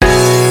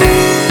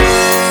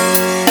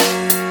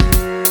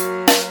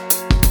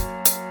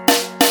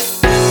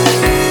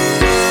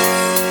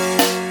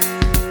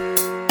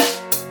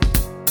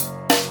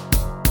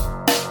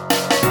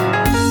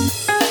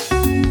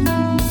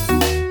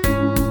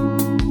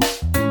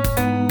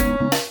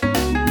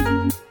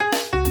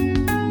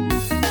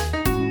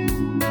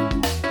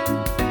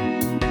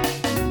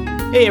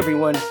Hey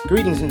everyone,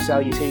 greetings and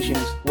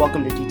salutations.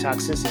 Welcome to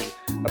Detoxicity,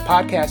 a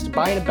podcast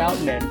by and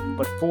about men,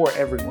 but for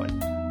everyone.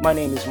 My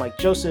name is Mike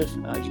Joseph.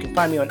 You can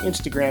find me on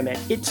Instagram at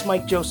It's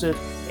Mike Joseph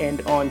and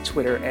on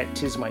Twitter at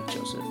Tis Mike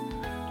Joseph.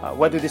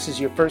 Whether this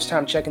is your first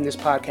time checking this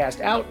podcast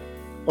out,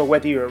 or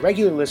whether you're a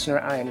regular listener,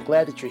 I am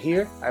glad that you're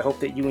here. I hope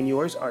that you and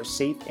yours are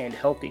safe and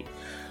healthy.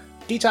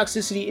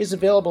 Detoxicity is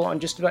available on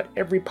just about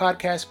every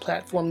podcast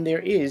platform there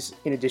is,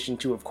 in addition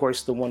to, of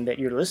course, the one that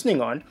you're listening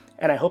on.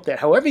 And I hope that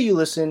however you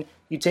listen,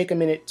 you take a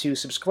minute to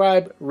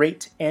subscribe,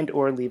 rate, and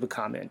or leave a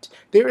comment.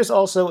 There is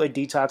also a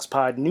Detox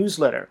Pod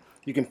newsletter.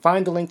 You can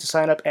find the link to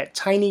sign up at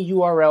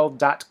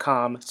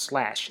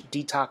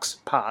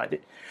tinyurl.com/detoxpod.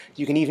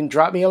 You can even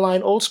drop me a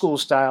line old school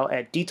style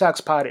at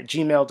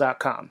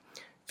detoxpod@gmail.com.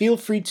 Feel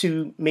free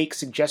to make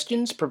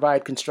suggestions,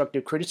 provide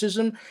constructive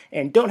criticism,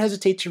 and don't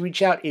hesitate to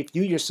reach out if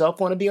you yourself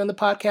want to be on the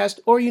podcast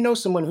or you know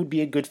someone who'd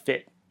be a good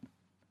fit.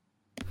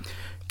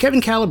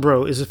 Kevin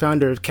Calabro is the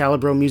founder of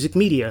Calabro Music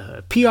Media,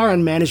 a PR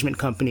and management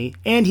company,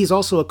 and he's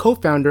also a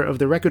co-founder of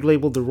the record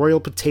label The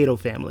Royal Potato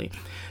Family.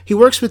 He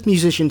works with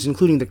musicians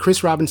including the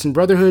Chris Robinson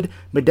Brotherhood,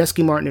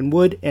 Medeski Martin and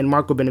Wood, and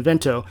Marco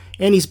Benevento,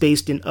 and he's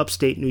based in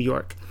upstate New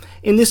York.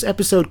 In this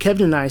episode,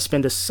 Kevin and I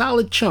spend a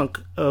solid chunk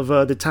of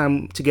the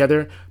time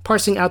together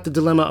parsing out the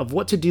dilemma of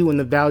what to do when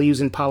the values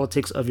and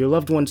politics of your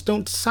loved ones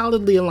don't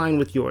solidly align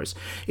with yours.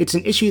 It's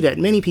an issue that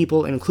many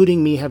people,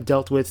 including me, have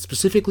dealt with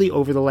specifically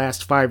over the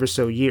last 5 or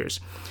so years.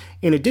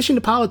 In addition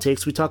to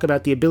politics, we talk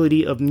about the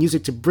ability of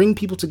music to bring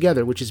people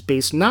together, which is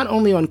based not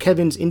only on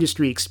Kevin's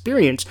industry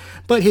experience,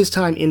 but his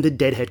time in the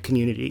Deadhead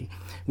community.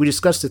 We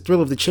discuss the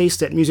thrill of the chase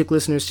that music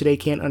listeners today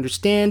can't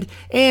understand,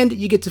 and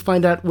you get to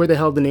find out where the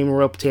hell the name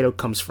Royal Potato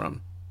comes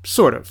from.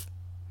 Sort of.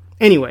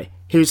 Anyway,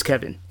 here's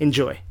Kevin.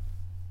 Enjoy.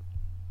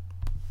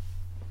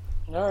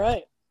 All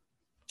right.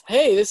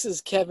 Hey, this is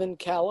Kevin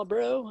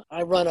Calabro.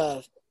 I run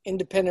a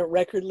independent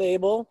record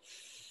label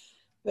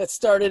that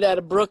started out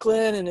of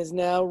Brooklyn and is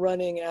now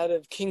running out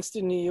of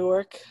Kingston, New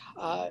York,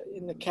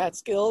 in the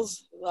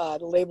Catskills. The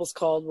label's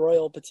called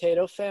Royal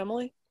Potato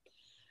Family.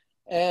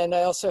 And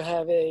I also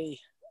have a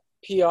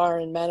PR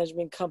and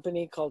management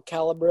company called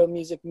Calabro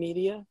Music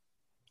Media.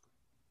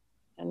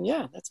 And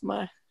yeah, that's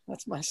my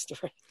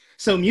story.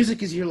 So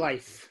music is your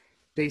life,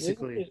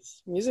 basically.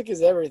 Music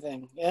is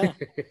everything. Yeah.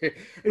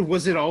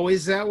 Was it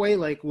always that way?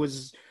 Like,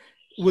 was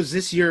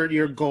this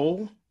your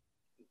goal?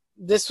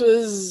 This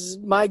was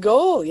my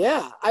goal.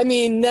 Yeah. I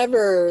mean,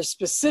 never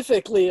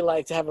specifically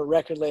like to have a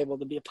record label,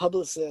 to be a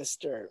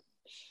publicist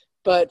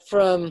but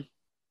from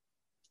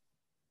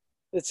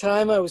the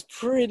time I was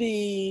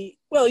I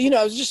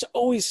was just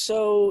always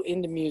so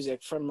into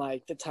music from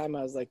like the time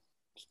I was like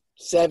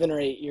 7 or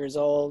 8 years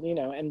old,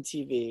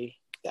 MTV,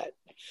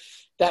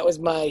 that was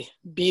my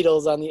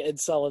Beatles on the Ed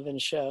Sullivan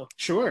Show.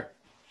 Sure.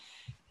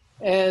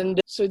 And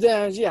so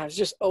then, I was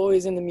just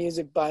always into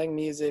music, buying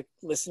music,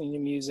 listening to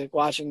music,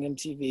 watching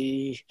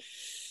MTV,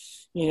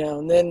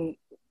 and then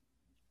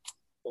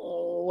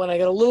when I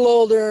got a little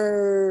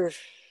older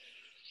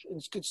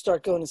and could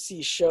start going to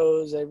see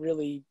shows, I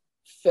really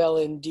fell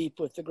in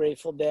deep with the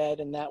Grateful Dead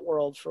and that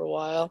world for a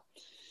while.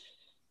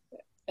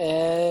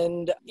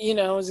 And,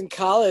 I was in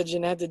college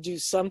and had to do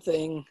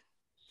something.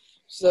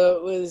 So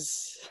it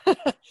was,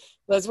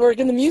 let's work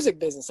in the music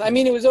business. I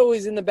mean, it was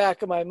always in the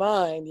back of my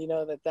mind,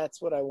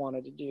 that's what I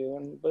wanted to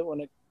do. But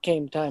when it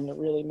came time to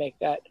really make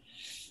that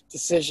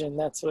decision,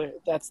 that's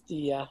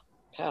the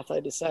path I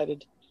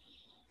decided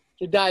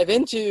to dive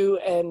into.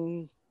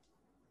 And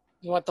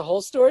you want the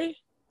whole story?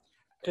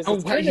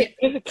 Because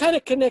it kind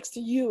of connects to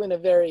you in a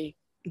very...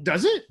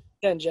 Does it?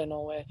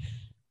 Tangential way.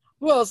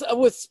 Well,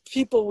 with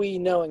people we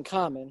know in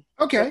common.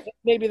 Okay.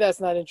 Maybe that's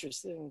not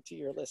interesting to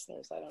your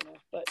listeners. I don't know.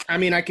 But I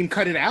mean, I can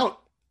cut it out.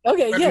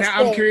 Okay, yes.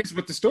 I'm curious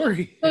about the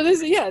story. So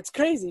it's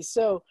crazy.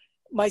 So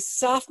my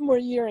sophomore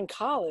year in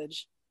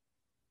college,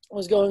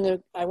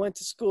 I went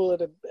to school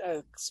at a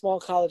small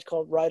college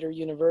called Rider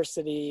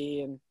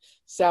University in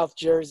South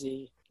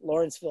Jersey,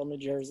 Lawrenceville, New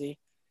Jersey,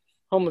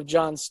 home of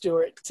Jon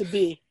Stewart, to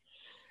be.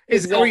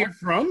 Is that where you're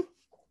from?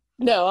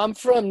 No, I'm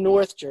from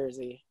North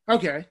Jersey.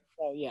 Okay.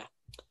 Oh yeah,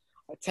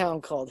 a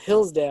town called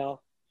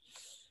Hillsdale.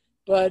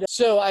 But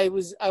so I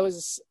was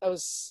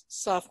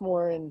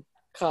sophomore in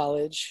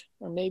college,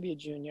 or maybe a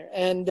junior,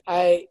 and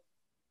I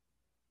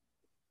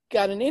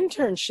got an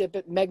internship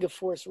at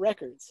Megaforce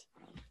Records,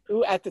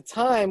 who at the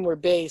time were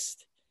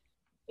based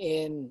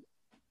in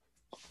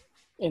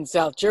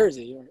South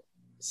Jersey.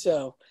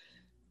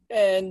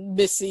 And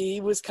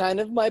Missy was kind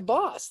of my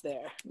boss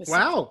there.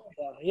 Wow.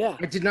 Yeah.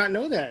 I did not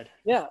know that.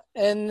 Yeah.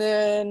 And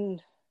then,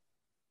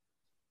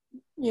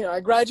 I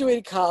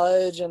graduated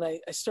college and I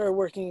started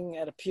working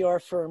at a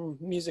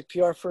music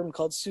PR firm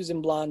called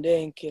Susan Blonde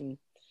Inc. And,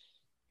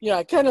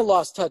 I kind of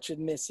lost touch with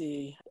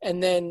Missy.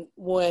 And then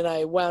when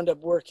I wound up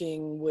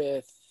working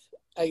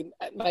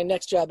my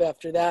next job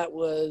after that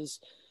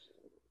was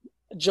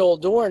Joel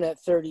Dorn at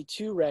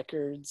 32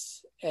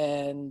 Records,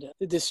 and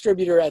the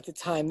distributor at the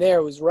time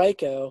there was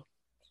Ryko,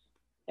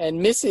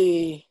 and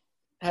Missy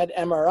had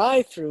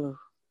MRI through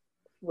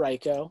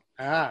Ryko.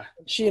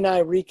 She and I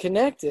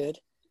reconnected,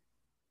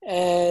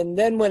 And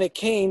then when it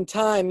came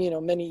time,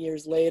 many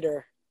years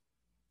later,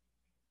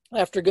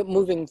 after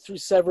moving through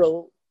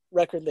several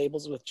record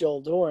labels with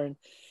Joel Dorn,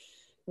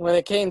 when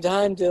it came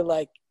time to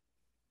I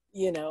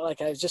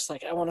was just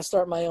like, I want to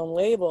start my own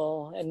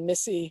label. And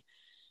Missy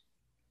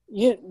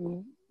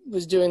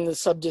was doing the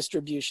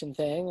sub-distribution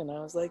thing. And I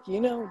was like, do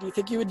you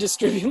think you would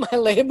distribute my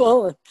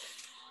label?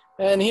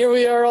 And here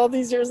we are all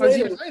these years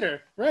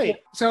later. Right.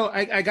 So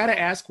I got to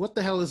ask, what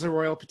the hell is a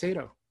Royal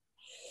Potato?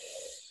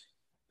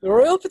 The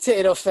Royal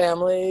Potato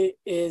Family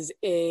is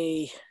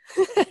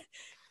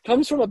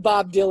comes from a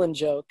Bob Dylan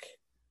joke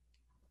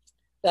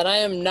that I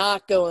am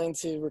not going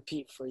to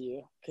repeat for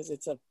you because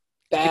it's a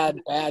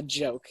bad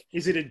joke.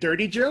 Is it a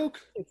dirty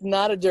joke? It's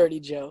not a dirty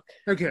joke.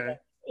 Okay.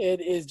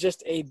 It is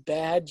just a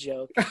bad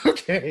joke.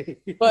 Okay.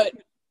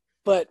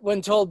 But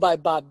when told by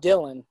Bob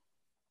Dylan,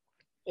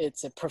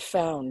 it's a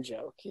profound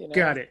joke.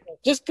 Got it.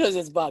 Just because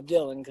it's Bob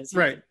Dylan, because he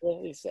can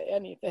really say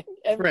anything.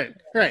 Right.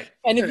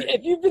 And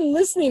if you've been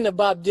listening to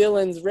Bob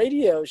Dylan's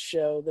radio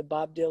show, the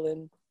Bob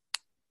Dylan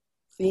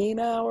Theme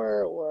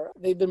Hour, or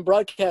they've been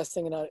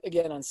broadcasting it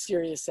again on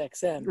Sirius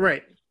XM.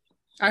 Right.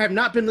 I have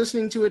not been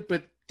listening to it,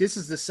 but this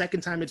is the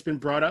second time it's been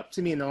brought up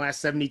to me in the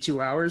last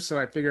 72 hours, so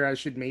I figure I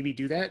should maybe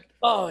do that.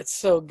 Oh, it's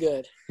so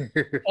good.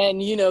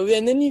 And,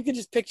 and then you could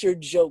just picture a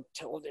joke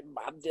told in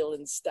Bob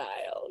Dylan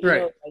style.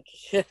 Yeah.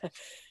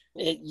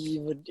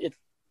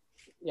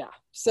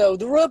 So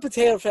the Royal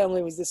Potato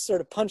Family was this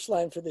sort of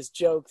punchline for this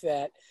joke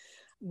that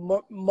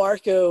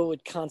Marco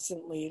would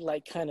constantly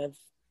kind of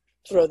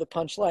throw the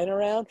punchline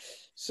around.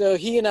 So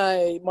he and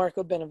I,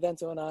 Marco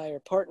Benevento and I, are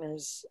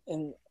partners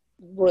in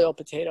Royal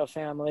Potato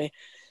Family.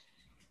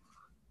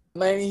 I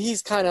mean,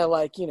 he's kind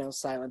of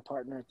silent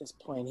partner at this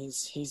point.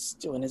 He's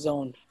doing his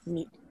own,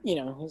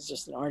 he's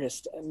just an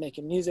artist and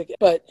making music.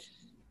 But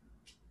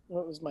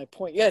what was my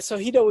point? Yeah, so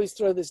he'd always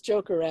throw this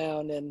joke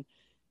around, and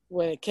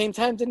when it came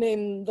time to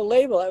name the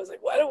label, I was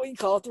like, why don't we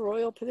call it the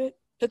Royal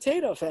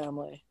Potato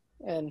Family?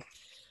 And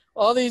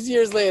all these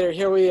years later,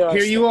 here we are.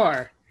 Here you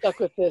are. Stuck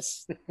with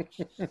this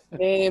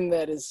name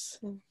that is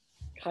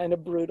kind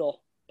of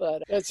brutal.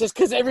 But it's just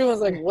because everyone's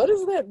like, what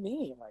does that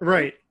mean?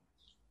 Right.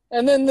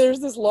 And then there's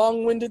this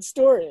long-winded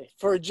story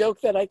for a joke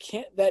that one of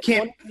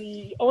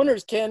the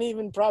owners can't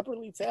even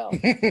properly tell.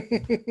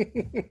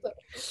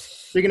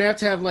 You're gonna have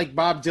to have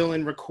Bob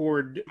Dylan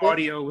record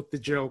audio with the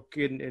joke,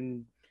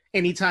 and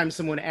anytime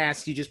someone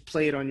asks, you just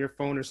play it on your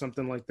phone or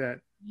something like that.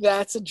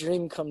 That's a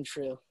dream come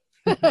true.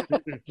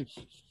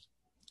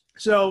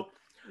 So,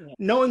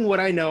 knowing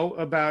what I know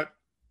about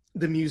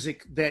the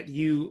music that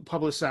you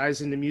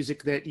publicize and the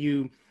music that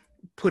you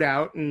put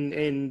out,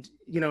 and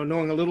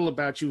knowing a little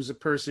about you as a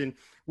person,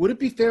 would it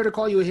be fair to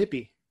call you a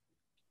hippie?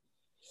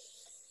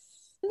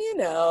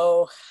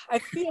 I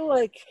feel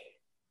like,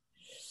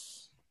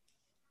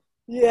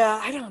 yeah,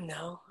 I don't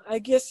know. I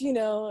guess,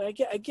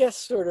 I guess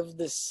sort of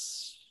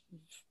this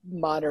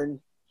modern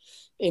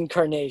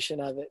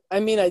incarnation of it. I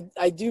mean,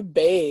 I do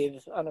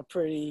bathe on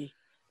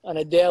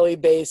a daily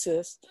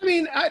basis. I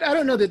mean, I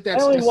don't know that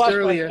that's I only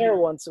necessarily wash my hair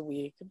once a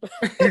week.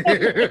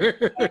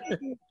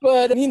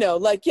 But,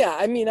 yeah,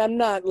 I mean, I'm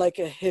not like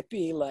a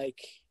hippie,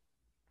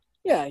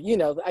 yeah,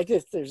 I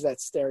guess there's that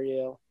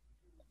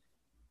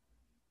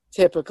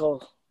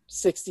typical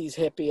 60s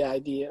hippie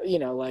idea,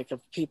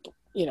 of people,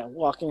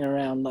 walking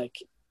around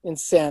in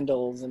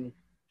sandals and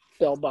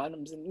bell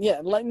bottoms, and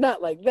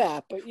not like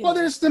that, but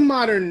there's the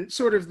modern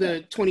sort of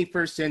the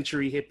 21st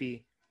century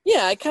hippie.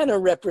 Yeah, I kind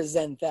of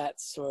represent that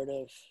sort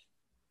of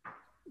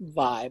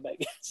vibe, I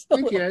guess.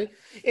 Okay.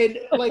 And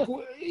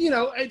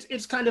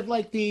it's kind of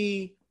like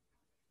a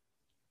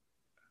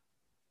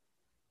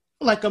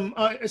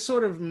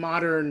sort of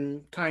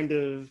modern kind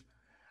of,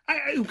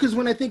 because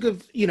when I think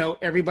of,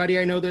 everybody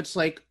I know that's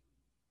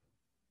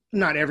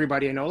not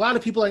everybody I know, a lot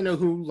of people I know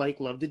who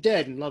love the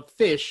Dead and love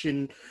Fish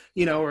and,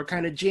 are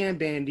kind of jam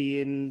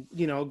bandy and,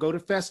 go to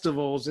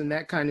festivals and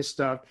that kind of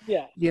stuff.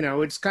 Yeah.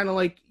 It's kind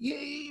of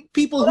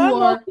people but who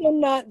I'm are. Also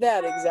not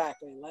that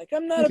exactly.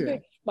 I'm not a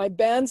big, my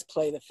bands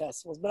play the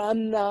festivals, but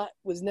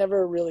was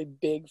never a really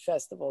big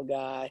festival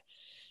guy.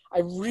 I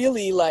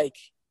really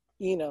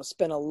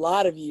spent a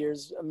lot of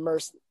years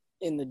immersed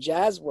in the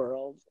jazz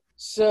world.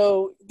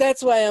 So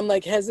that's why I'm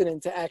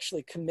hesitant to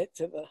actually commit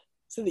to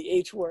the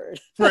H word.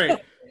 Right.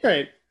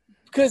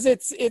 Because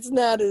it's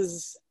not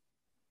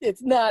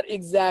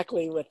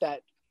exactly what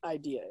that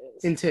idea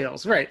is.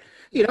 Entails, right.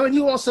 And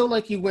you also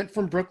you went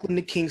from Brooklyn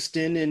to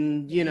Kingston,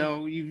 and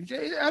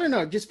I don't know,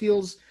 it just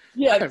feels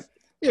and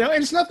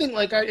it's nothing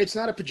it's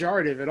not a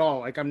pejorative at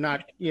all. I'm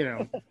not,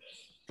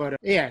 but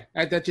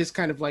that just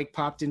kind of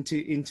popped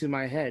into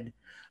my head.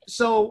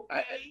 So,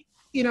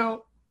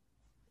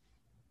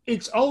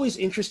 it's always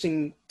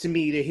interesting to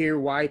me to hear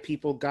why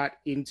people got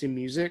into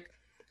music.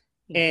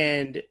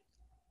 And,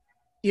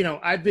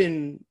 I've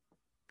been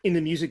in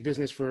the music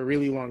business for a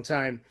really long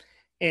time,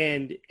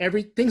 and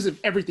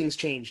everything's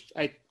changed.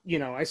 I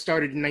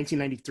started in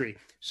 1993.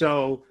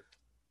 So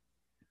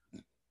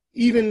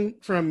even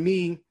from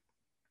me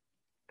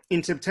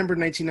in September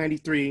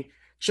 1993,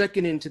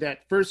 checking into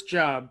that first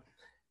job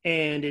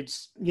and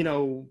it's, you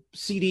know,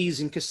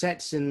 CDs and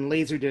cassettes and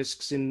laser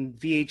discs and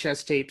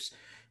VHS tapes,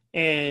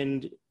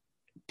 and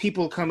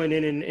people coming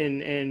in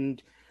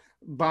and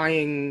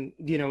buying,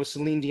 you know,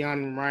 Celine Dion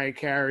and Mariah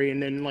Carey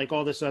and then like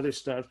all this other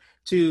stuff,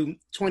 to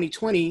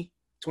 2020,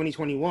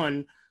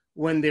 2021,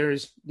 when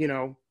there's, you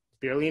know,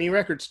 barely any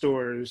record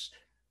stores.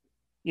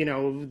 You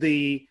know,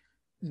 the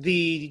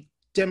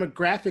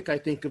demographic, I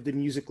think, of the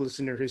music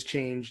listener has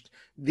changed.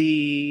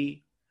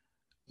 The,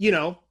 you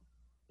know,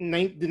 the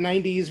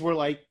 90s were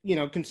like, you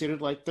know,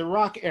 considered like the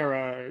rock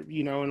era,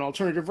 you know, and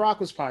alternative rock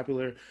was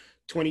popular.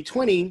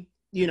 2020,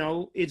 you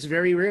know, it's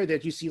very rare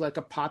that you see like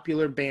a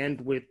popular band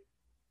with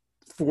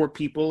four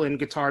people and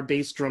guitar,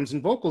 bass, drums,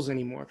 and vocals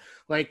anymore.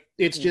 Like,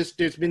 it's just,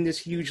 there's been this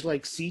huge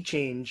like sea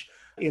change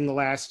in the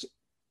last,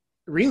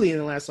 really in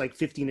the last like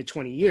 15 to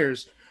 20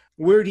 years.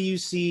 Where do you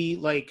see,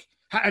 like,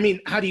 I mean,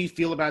 how do you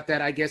feel about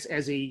that, I guess,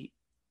 as a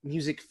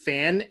music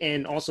fan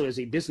and also as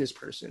a business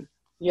person?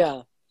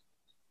 Yeah.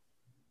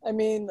 I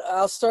mean,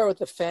 I'll start with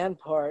the fan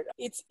part.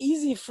 It's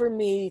easy for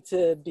me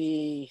to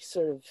be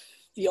sort of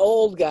the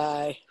old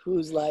guy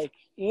who's like,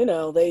 you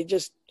know, they're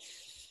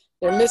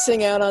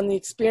missing out on the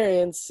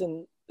experience.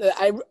 And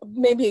I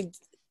maybe,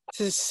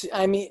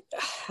 I mean,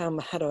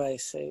 how do I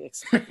say,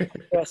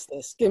 express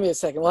this? Give me a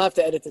second. We'll have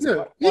to edit this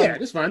part. Yeah,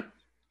 that's fine.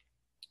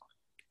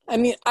 I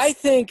mean, I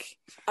think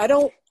I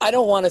don't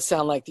want to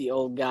sound like the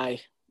old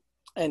guy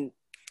and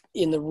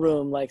in the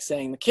room, like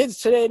saying the kids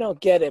today don't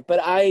get it, but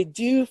I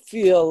do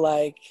feel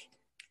like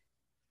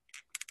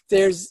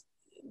there's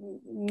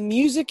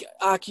music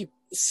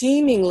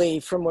seemingly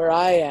from where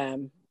I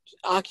am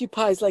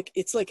occupies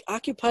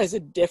a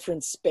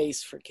different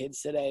space for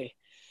kids today.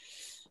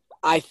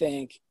 I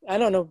think, I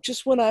don't know,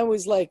 just when I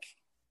was like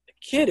a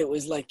kid, it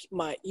was like it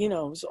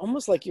was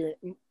almost like your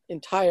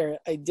entire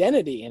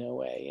identity in a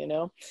way, you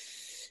know?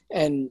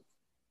 And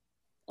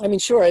I mean,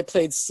 sure, I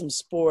played some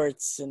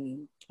sports,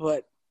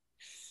 but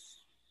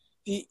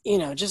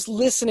just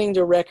listening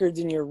to records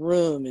in your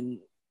room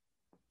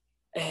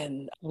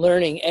and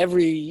learning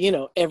every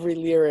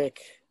lyric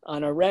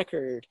on a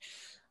record,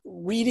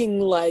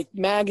 reading like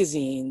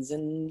magazines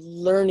and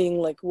learning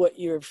like what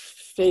your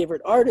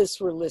favorite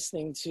artists were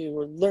listening to,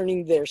 or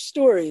learning their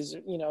stories,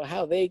 you know,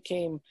 how they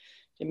came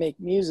to make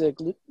music,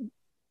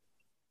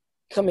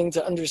 coming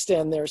to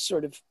understand their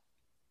sort of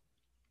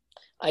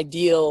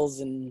ideals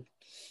and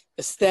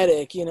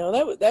aesthetic, you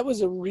know, that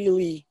was a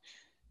really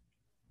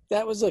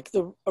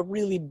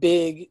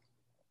big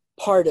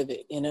part of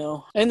it, you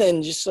know. And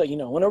then just so you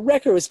know, when a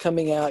record was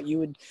coming out, you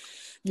would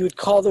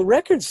call the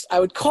records. I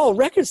would call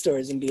record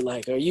stores and be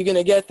like, "Are you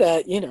gonna get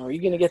that? You know, are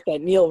you gonna get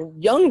that Neil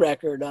Young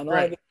record on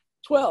August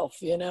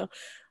 12th?" You know.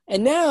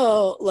 And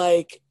now,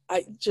 like,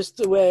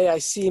 the way I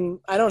see,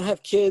 I don't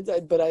have kids,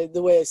 but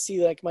the way I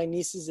see like my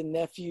nieces and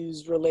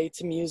nephews relate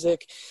to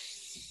music,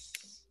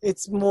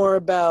 it's more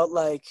about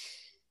like,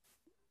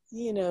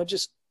 you know,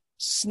 just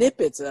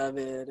snippets of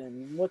it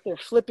and what they're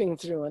flipping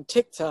through on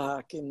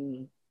TikTok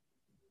and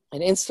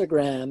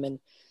Instagram.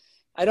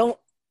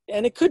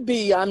 And it could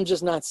be I'm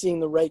just not seeing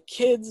the right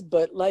kids,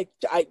 but like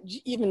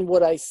even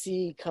what I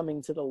see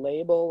coming to the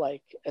label,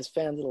 like as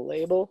fans of the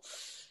label,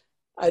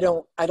 I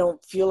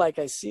don't feel like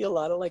I see a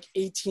lot of like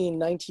 18,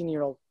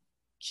 19-year-old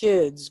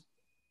kids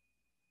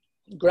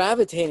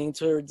gravitating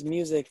towards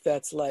music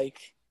that's like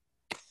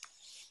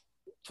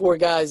four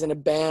guys in a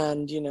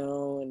band, you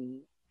know,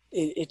 and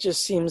it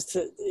just seems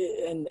to,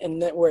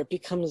 and that where it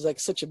becomes like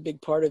such a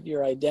big part of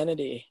your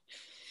identity.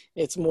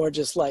 It's more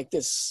just like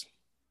this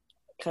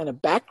kind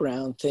of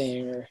background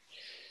thing, or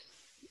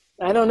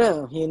I don't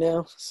know, you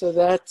know. So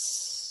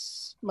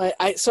that's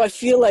so I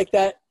feel like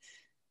that,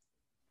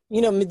 you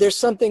know, there's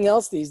something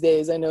else these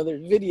days. I know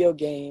there's video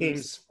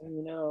games,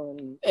 you know,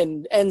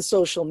 and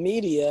social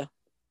media,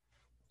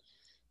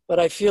 but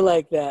I feel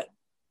like that,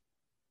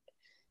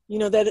 you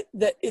know, that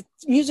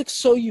music's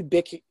so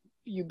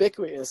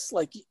ubiquitous.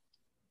 Like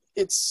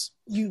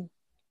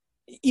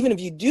even if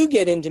you do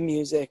get into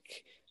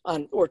music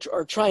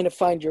or trying to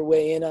find your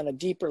way in on a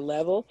deeper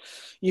level,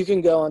 you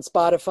can go on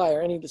Spotify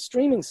or any of the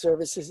streaming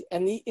services,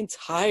 and the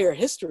entire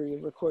history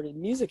of recorded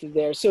music is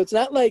there. So it's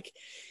not like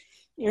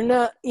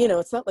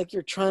it's not like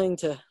you're trying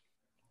to,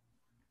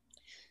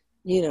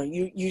 you know,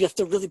 you have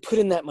to really put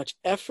in that much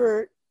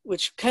effort,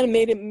 which kind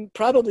of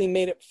probably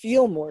made it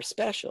feel more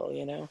special,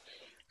 you know.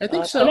 I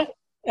think so.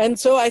 And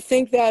so I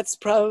think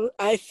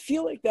I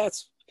feel like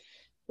that's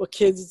what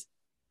kids,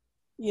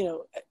 you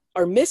know,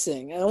 are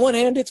missing. And on one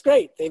hand, it's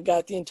great. They've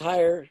got the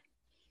entire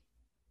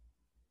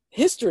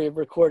history of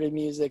recorded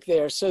music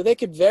there. So they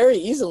could very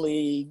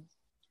easily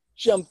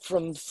jump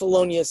from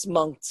Thelonious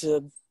Monk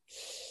to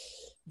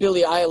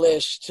Billie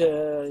Eilish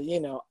to, you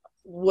know,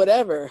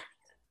 whatever.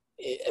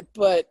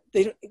 But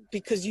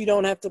because you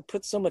don't have to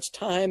put so much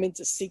time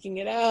into seeking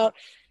it out,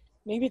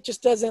 maybe it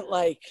just doesn't,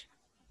 like,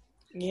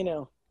 you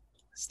know,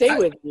 stay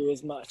with you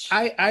as much.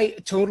 I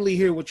totally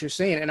hear what you're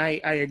saying, and I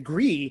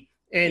agree.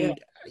 And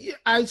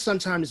I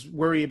sometimes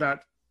worry about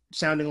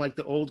sounding like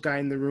the old guy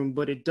in the room,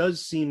 but it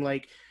does seem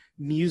like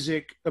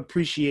music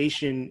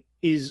appreciation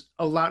is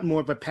a lot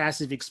more of a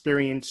passive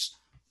experience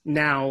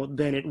now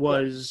than it Yeah.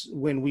 was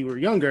when we were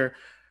younger.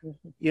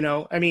 Mhm. You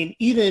know, I mean,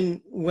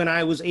 even when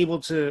I was able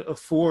to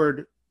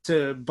afford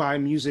to buy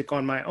music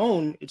on my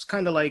own, it's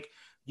kind of like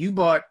you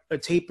bought a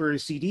tape or a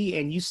CD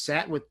and you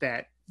sat with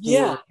that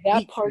Yeah, for that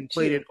weeks part and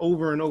played too. it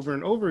over and over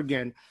and over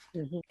again.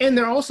 Mhm. And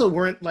there also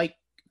weren't like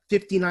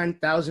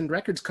 59,000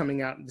 records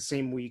coming out in the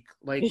same week.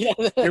 Like Yeah.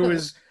 there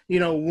was, you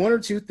know, one or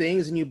two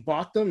things and you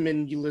bought them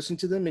and you listened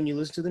to them and you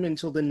listened to them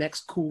until the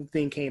next cool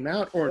thing came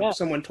out or Yeah.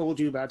 someone told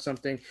you about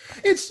something.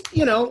 It's,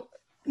 you know,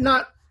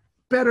 not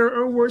better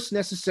or worse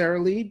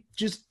necessarily,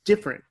 just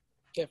different.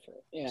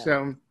 Different. Yeah.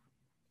 So,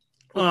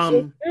 It's so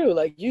um, true.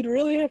 Like you'd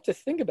really have to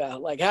think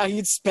about like how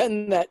you'd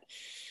spend that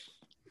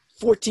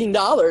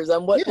 $14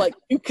 on what yeah, like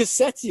two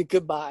cassettes you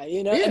could buy,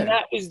 and yeah,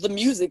 that was the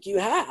music you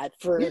had yeah,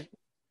 for, it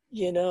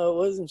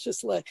wasn't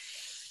just like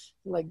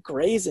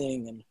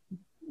grazing and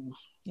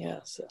yeah.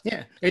 So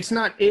yeah.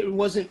 It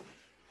wasn't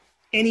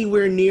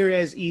anywhere near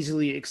as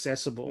easily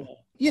accessible. yeah,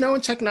 You know,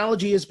 and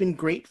technology has been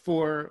great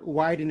for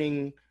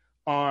widening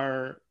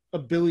our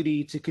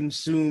ability to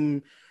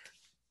consume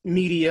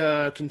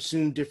media,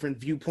 consume different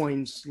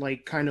viewpoints,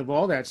 like kind of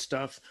all that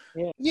stuff.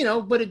 yeah, You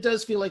know, but it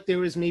does feel like there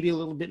was maybe a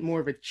little bit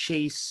more of a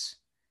chase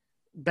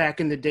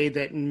back in the day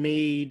that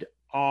made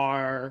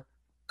our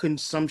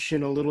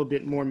consumption a little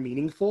bit more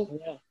meaningful.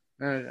 yeah.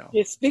 I don't know.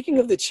 Yeah, speaking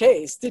of the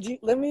chase, did you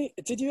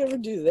ever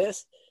do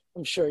this?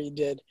 I'm sure you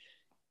did.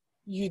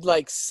 You'd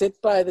like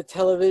sit by the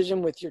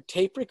television with your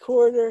tape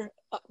recorder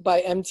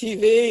by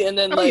MTV, and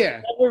then Oh like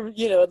yeah,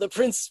 whenever, the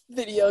Prince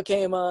video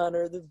came on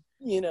or the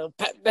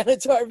Pat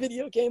Benatar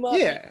video came on,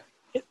 you yeah.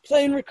 hit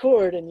play and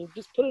record, and you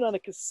just put it on a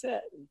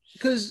cassette.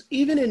 Because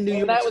even in New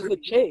And York that was the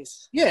City,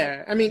 chase.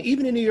 yeah, I mean,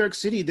 even in New York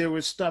City, there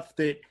was stuff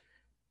that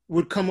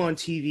would come on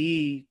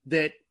TV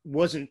that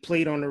wasn't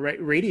played on the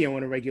radio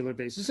on a regular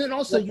basis. And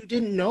also, Yeah, you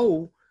didn't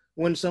know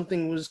when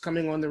something was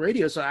coming on the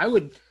radio. So I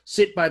would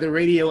sit by the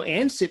radio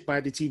and sit by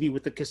the TV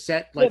with the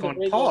cassette yeah, like the on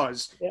radio.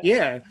 pause. Yeah,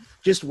 Yeah,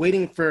 just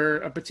waiting for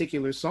a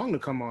particular song to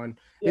come on.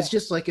 yeah. It's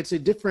just like it's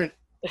a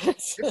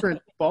It's different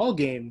ball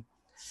game.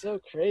 so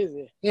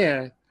crazy.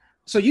 Yeah.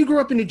 So you grew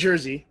up in New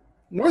Jersey,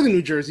 northern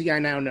New Jersey, I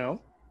now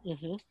know.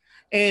 Hmm.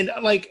 And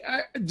like,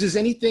 does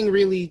anything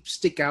really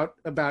stick out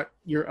about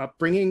your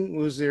upbringing?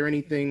 Was there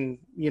anything,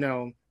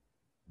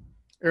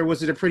 or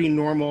was it a pretty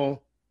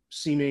normal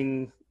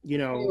seeming,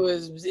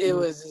 It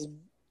was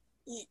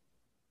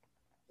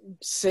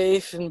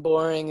safe and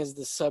boring as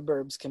the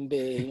suburbs can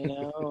be.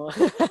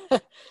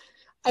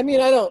 I mean,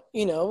 I don't,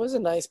 it was a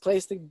nice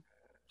place to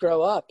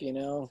grow up,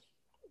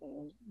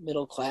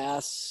 middle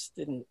class,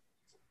 you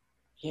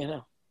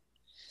know,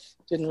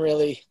 didn't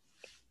really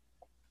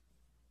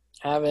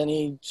have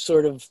any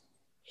sort of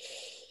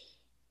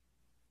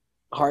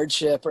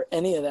hardship or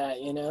any of that,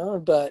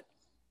 but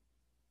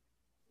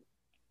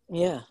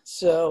yeah,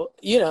 so,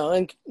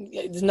 and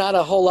there's not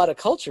a whole lot of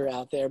culture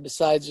out there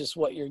besides just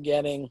what you're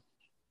getting,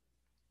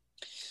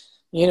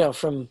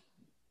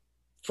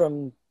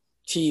 from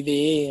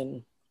TV.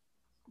 And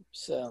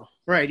so,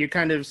 right? You're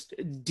kind of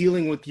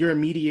dealing with your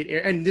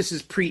immediate, and this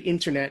is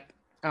pre-internet,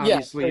 yeah,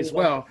 obviously, pretty as much.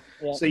 well.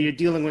 Yeah. So you're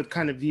dealing with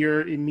kind of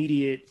your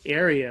immediate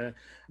area.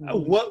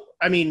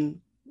 Mhm.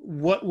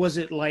 What was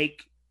it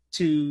like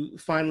to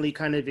finally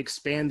kind of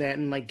expand that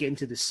and like get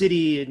into the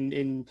city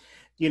and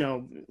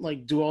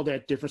like do all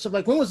that different stuff?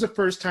 Like, when was the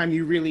first time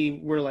you really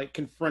were like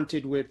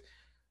confronted with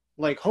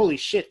like, holy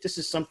shit, this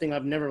is something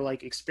I've never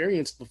like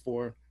experienced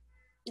before?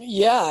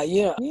 Yeah,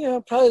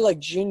 probably like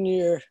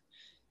junior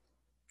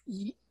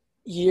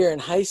year in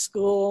high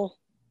school.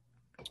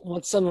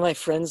 Once some of my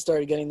friends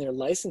started getting their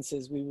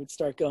licenses, we would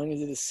start going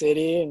into the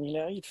city, and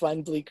you'd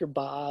find Bleecker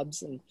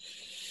Bob's and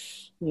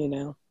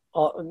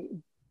all,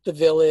 the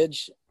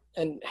Village,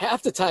 and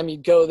half the time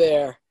you'd go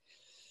there.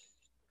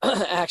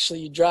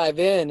 Actually, you drive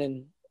in,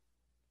 and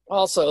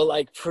also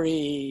like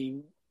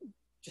pre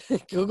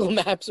Google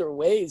Maps or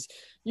Waze,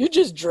 you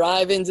just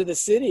drive into the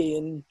city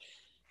and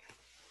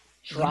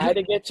try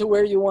to get to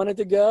where you wanted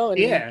to go. And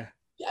Yeah.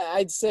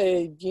 I'd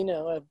say,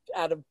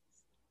 out of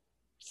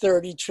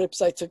 30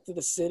 trips I took to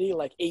the city,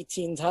 like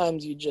 18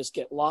 times you just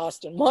get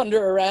lost and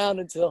wander around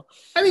until.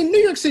 I mean, New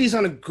York City's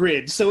on a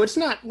grid, so it's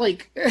not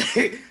like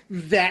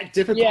that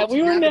difficult. Yeah, we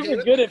to were navigate.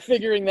 never good at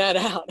figuring that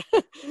out.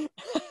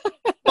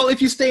 Well,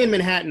 if you stay in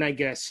Manhattan, I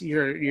guess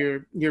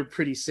you're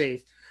pretty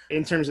safe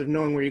in terms of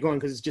knowing where you're going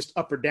because it's just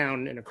up or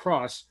down and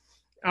across.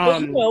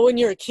 But when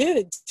you're a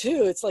kid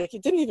too, it's like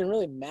it didn't even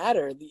really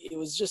matter. It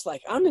was just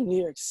like, I'm in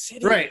New York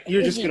City. Right,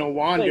 you're just gonna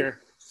wander. Like,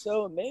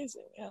 so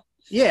amazing, yeah.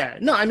 Yeah,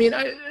 no, I mean,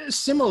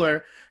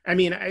 similar. I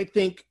mean, I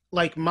think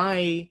like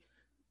I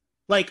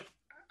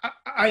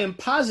am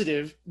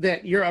positive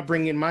that your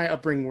upbringing and my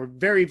upbringing were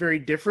very, very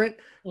different.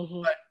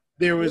 Mm-hmm. But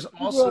there was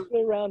You also.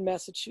 grew up around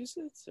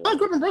Massachusetts? Or? I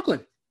grew up in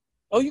Brooklyn.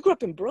 Oh, you grew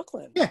up in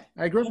Brooklyn? Yeah,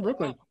 I grew up in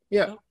Brooklyn. Wow.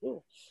 Yeah.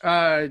 Oh,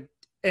 cool.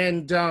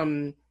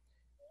 And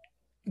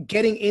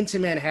getting into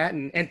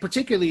Manhattan and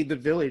particularly the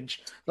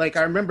Village, like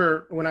I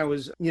remember when I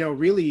was,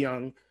 really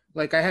young,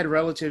 like I had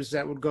relatives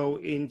that would go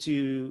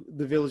into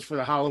the Village for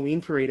the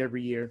Halloween parade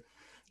every year.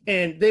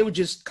 And they would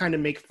just kind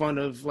of make fun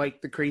of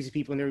like the crazy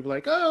people, and they would be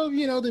like, "Oh,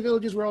 you know, the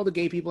Village is where all the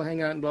gay people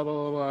hang out, and blah blah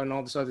blah blah, and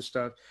all this other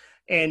stuff."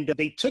 And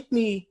they took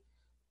me.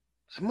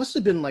 I must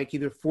have been like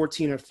either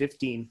 14 or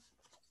 15,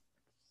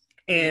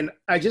 and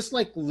I just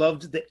like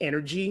loved the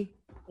energy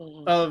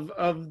of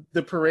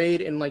the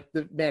parade and like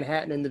the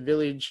Manhattan and the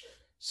Village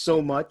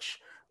so much.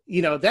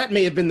 You know, that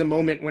may have been the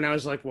moment when I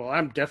was like, well,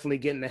 I'm definitely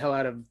getting the hell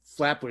out of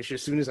Flatbush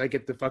as soon as I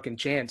get the fucking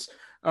chance.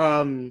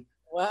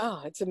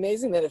 Wow, it's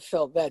amazing that it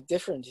felt that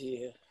different to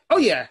you. Oh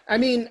yeah, I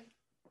mean,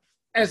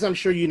 as I'm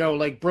sure you know,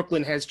 like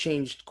Brooklyn has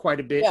changed quite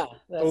a bit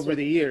over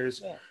the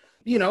years. Yeah.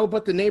 You know,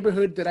 but the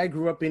neighborhood that I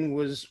grew up in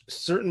was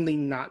certainly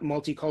not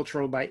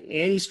multicultural by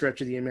any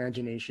stretch of the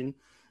imagination.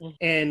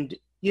 And,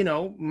 you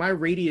know, my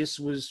radius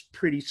was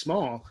pretty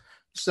small.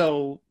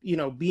 So, you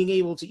know, being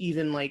able to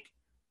even like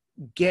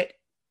get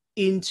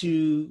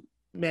into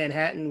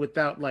Manhattan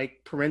without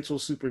like parental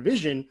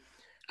supervision,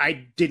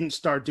 I didn't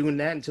start doing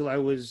that until I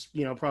was,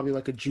 you know, probably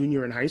like a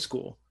junior in high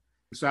school.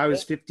 So I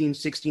was 15,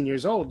 16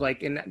 years old.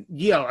 Like, and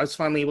yeah, I was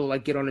finally able to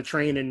like get on a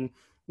train and,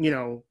 you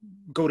know,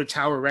 go to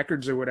Tower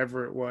Records or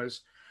whatever it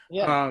was.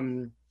 Yeah.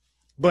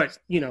 But,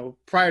 you know,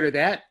 prior to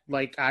that,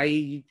 like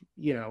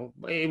you know,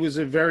 it was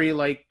a very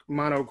like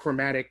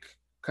monochromatic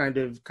kind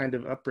of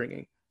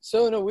upbringing.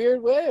 So in a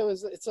weird way,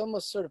 it's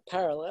almost sort of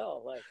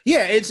parallel. Like,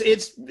 yeah, it's,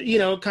 you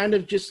know, kind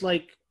of just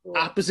like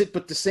opposite,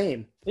 but the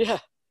same. Yeah.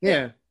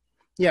 Yeah,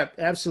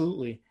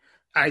 absolutely.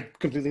 I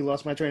completely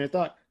lost my train of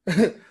thought.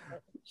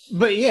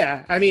 But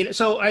yeah, I mean,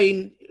 so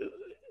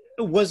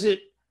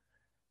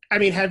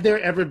have there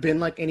ever been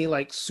like any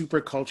like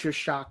super culture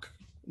shock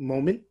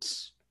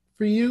moments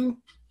for you?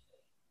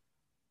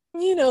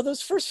 You know,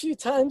 those first few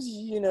times,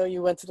 you know,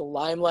 you went to the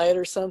Limelight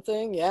or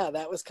something. Yeah,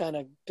 that was kind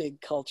of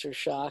big culture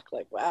shock.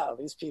 Like, wow,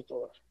 these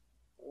people are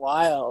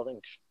wild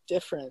and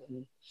different.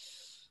 And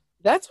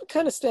that's what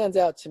kind of stands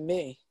out to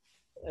me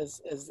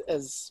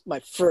as my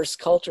first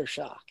culture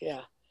shock.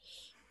 Yeah.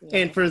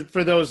 And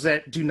for those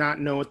that do not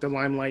know what the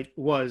Limelight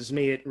was,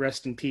 may it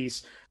rest in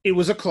peace. It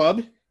was a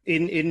club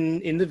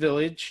in the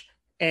Village,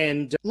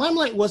 and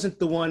Limelight wasn't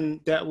the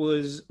one that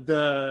was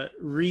the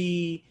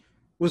revamped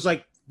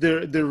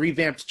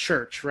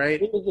church, right?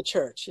 It was the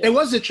church. Yeah. It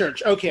was the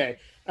church. Okay.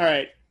 All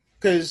right.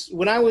 Because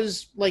when I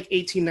was like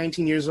 18,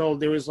 19 years old,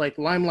 there was like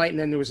Limelight and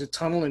then there was a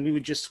tunnel, and we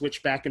would just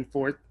switch back and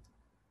forth.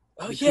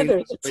 Oh yeah,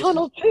 there's a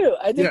tunnel too.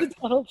 I did the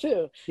tunnel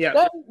too.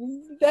 Yeah,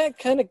 that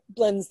kind of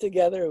blends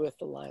together with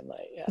the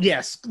Limelight. Yeah.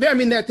 Yes, I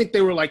mean, I think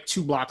they were like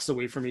 2 blocks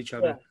away from each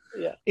other.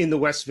 Yeah. In the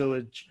West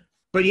Village,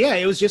 but yeah,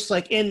 it was just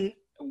like, and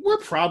we're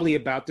probably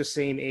about the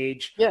same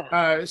age.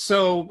 Yeah.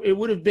 So it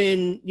would have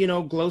been, you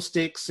know, glow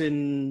sticks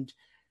and,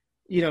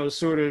 you know,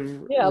 sort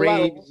of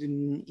raves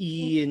and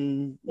E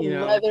and you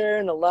know, leather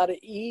and a lot of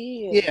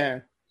E.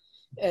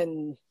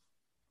 And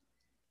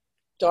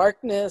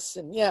darkness,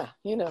 and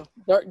you know,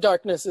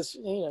 darkness is,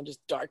 you know, just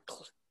dark.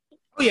 Oh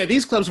yeah,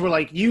 these clubs were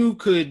like,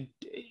 you'd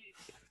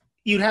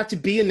have to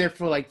be in there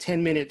for like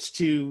 10 minutes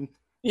to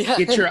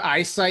get your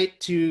eyesight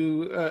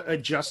to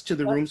adjust to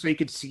the room so you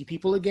could see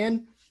people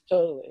again.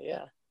 Totally,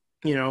 yeah.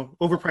 You know,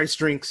 overpriced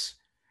drinks.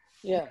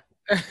 Yeah.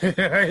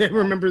 I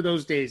remember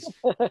those days.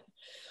 But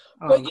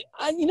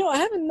you know, I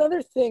have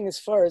another thing as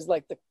far as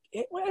like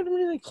I don't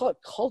really call it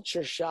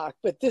culture shock,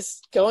 but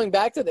this, going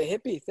back to the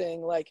hippie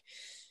thing, like,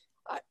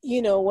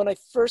 you know, when I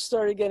first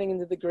started getting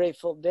into the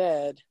Grateful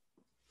Dead,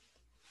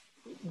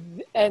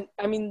 and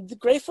I mean, the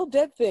Grateful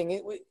Dead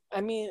thing,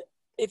 I mean,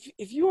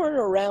 if you weren't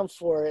around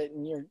for it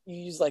and you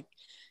use like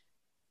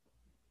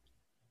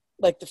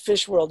the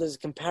Fish World as a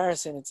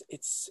comparison,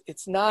 it's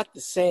not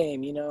the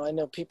same. You know, I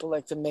know people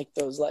like to make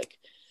those like,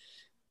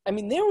 I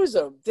mean, there was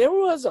a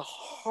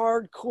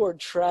hardcore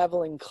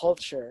traveling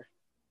culture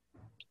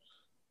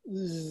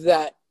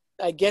that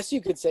I guess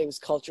you could say was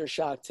culture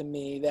shock to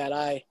me,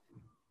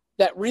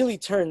 that really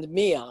turned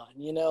me on,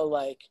 you know,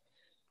 like,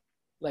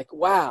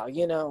 wow,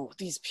 you know,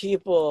 these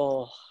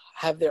people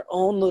have their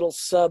own little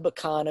sub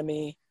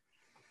economy.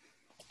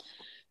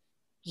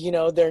 You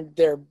know, their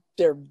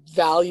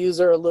values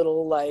are a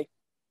little like,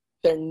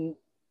 they're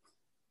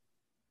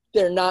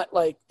not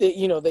like,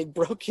 you know, they've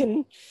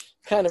broken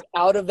kind of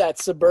out of that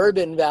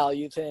suburban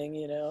value thing,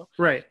 you know.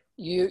 Right.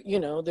 You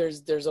know,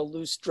 there's a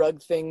loose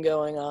drug thing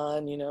going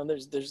on, you know,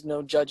 there's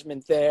no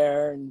judgment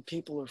there, and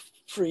people are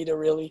free to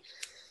really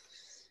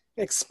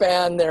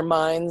expand their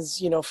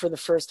minds, you know, for the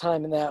first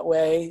time in that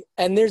way.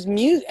 And there's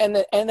music,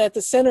 and at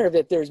the center of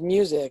it, there's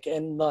music,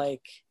 and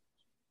like,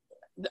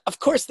 of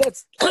course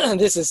that's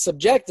this is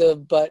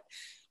subjective, but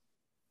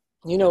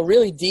you know,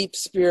 really deep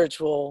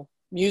spiritual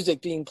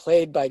music being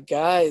played by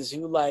guys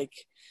who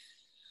like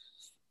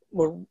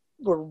were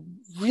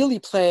really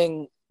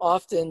playing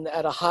often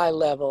at a high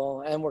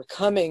level, and were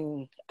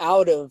coming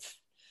out of,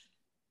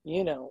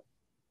 you know,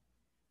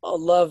 a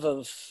love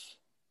of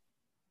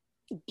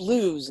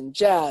blues and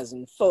jazz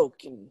and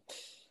folk and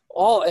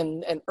all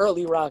and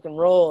early rock and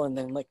roll, and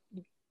then like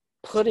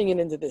putting it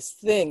into this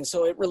thing.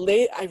 So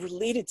I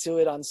related to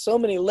it on so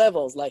many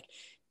levels, like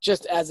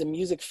just as a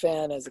music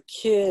fan as a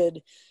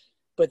kid,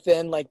 but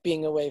then like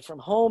being away from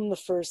home the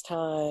first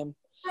time,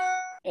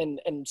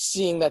 and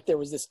seeing that there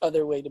was this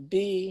other way to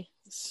be.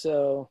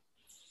 So,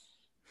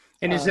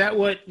 And is that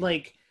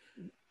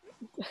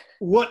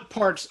what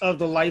parts of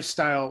the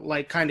lifestyle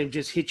like kind of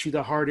just hit you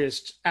the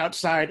hardest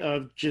outside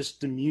of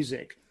just the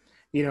music?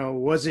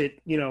 Was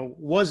it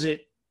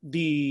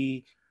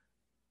the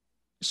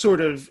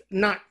sort of,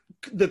 not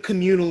the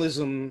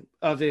communalism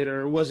of it,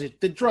 or was it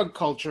the drug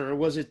culture, or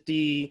was it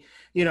the,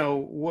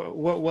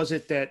 what was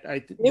it that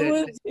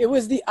it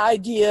was the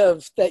idea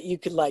of that you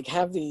could like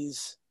have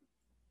these,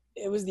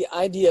 it was the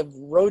idea of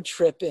road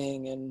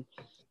tripping and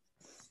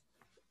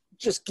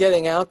just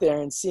getting out there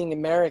and seeing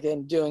America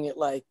and doing it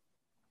like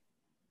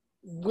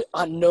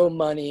on no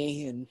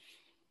money. And,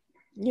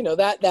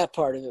 that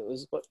part of it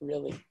was what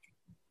really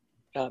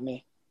got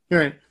me.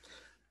 Right.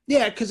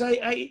 Yeah, because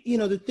I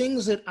the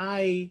things that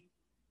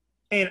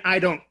and I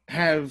don't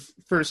have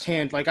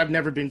firsthand, like I've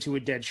never been to a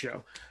Dead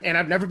show, and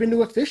I've never been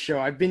to a Fish show.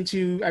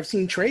 I've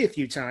seen Trey a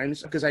few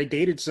times because I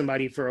dated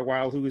somebody for a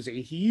while who was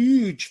a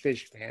huge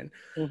Fish fan.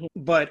 Mm-hmm.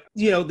 But,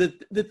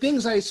 the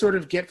things I sort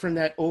of get from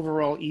that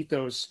overall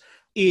ethos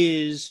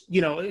is,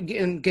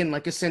 again,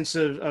 like a sense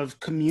of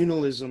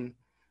communalism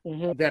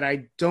Mm-hmm. that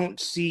I don't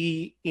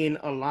see in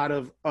a lot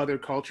of other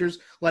cultures.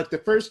 Like the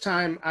first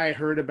time I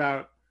heard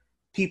about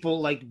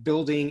people like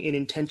building an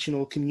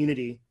intentional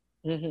community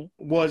Mm-hmm.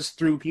 was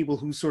through people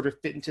who sort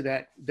of fit into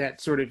that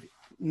sort of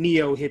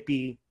neo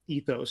hippie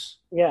ethos.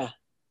 Yeah.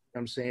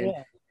 I'm saying.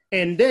 Yeah.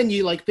 And then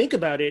you like think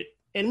about it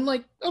and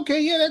like,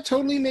 okay, yeah, that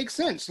totally makes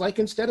sense. Like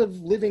instead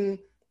of living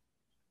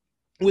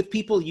with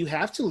people you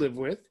have to live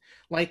with,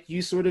 like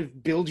you sort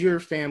of build your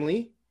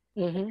family,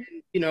 Mm-hmm.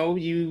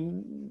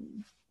 You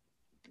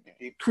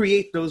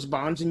create those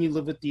bonds and you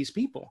live with these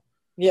people.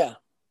 Yeah.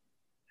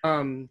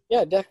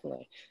 Yeah,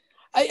 definitely.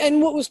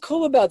 And what was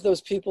cool about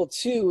those people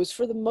too was,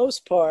 for the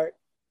most part,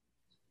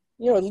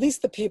 at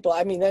least the people,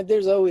 I mean,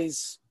 there's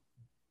always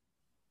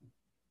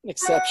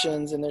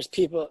exceptions, and there's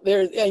people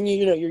there, and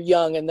you're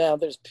young, and now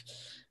there's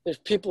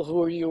people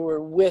who you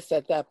were with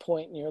at that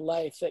point in your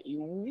life that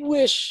you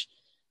wish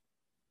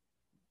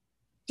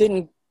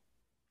didn't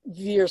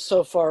veer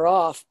so far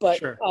off. But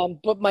Sure.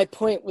 But my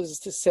point was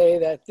to say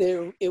that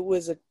it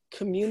was a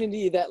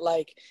community that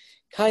like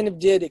kind of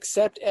did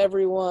accept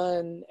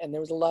everyone, and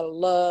there was a lot of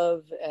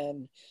love,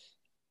 and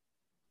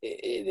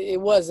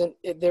it wasn't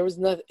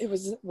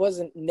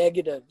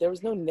negative. There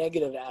was no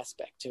negative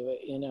aspect to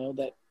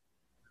it,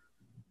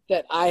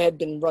 that I had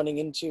been running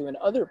into in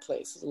other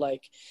places,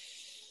 like,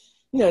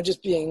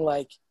 just being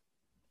like,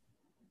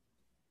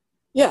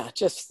 yeah,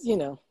 just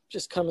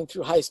coming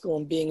through high school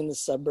and being in the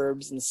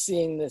suburbs and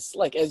seeing this,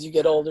 like, as you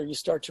get older, you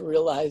start to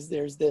realize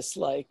there's this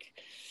like,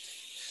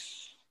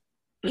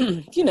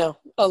 a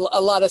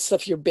lot of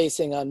stuff you're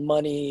basing on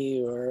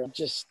money, or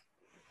just,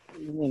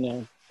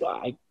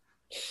 I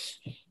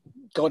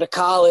go to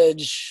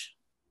college,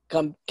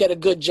 come get a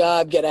good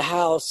job, get a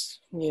house,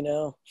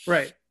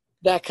 Right.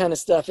 that kind of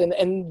stuff.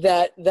 And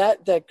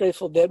that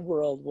Grateful Dead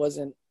world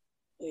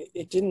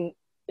it didn't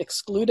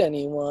exclude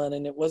anyone,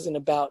 and it wasn't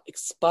about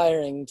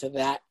aspiring to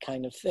that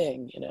kind of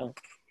thing,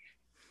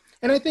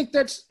 And I think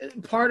that's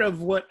part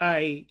of what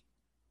I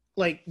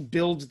like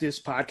build this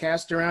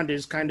podcast around,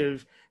 is kind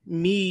of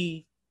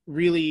me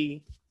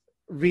really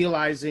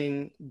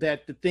realizing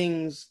that a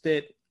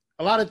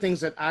lot of things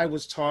that I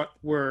was taught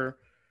were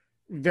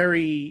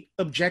very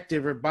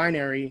objective or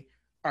binary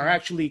are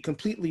actually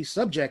completely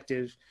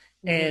subjective.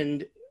 Mm-hmm.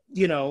 And,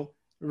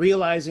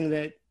 realizing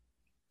that,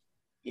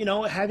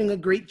 having a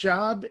great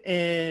job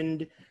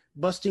and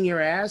busting your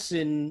ass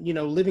and,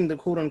 living the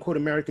quote unquote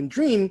American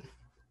dream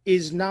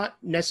is not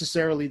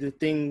necessarily the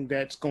thing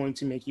that's going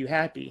to make you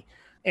happy.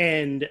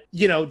 And,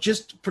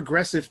 just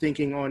progressive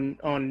thinking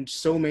on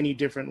so many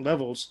different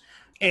levels.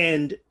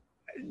 And,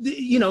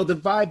 the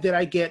vibe that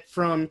I get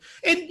from,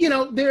 and,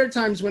 there are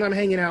times when I'm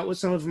hanging out with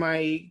some of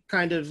my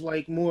kind of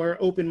like more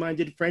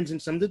open-minded friends,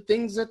 and some of the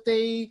things that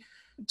they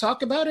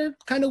talk about are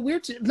kind of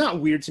not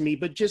weird to me,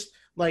 but just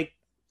like,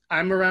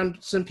 I'm around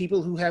some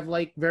people who have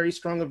like very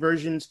strong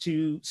aversions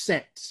to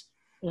scents.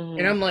 Mm-hmm.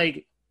 And I'm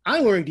like,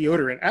 I'm wearing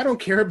deodorant. I don't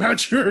care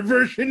about your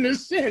aversion to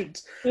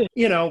scent,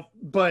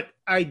 but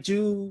I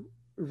do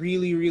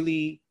really,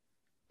 really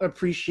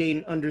appreciate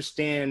and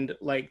understand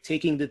like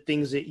taking the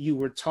things that you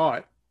were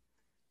taught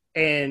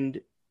and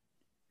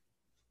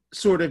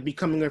sort of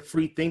becoming a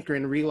free thinker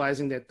and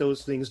realizing that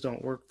those things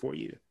don't work for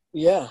you.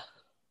 Yeah.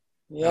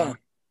 Yeah.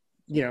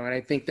 And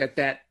I think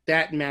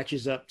that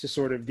matches up to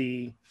sort of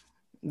the,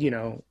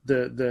 again,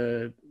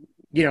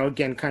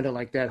 kind of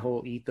like that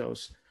whole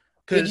ethos.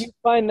 Did you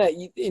find that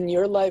in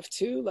your life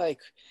too? Like,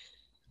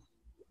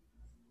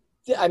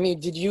 I mean,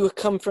 did you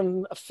come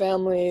from a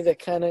family that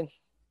kind of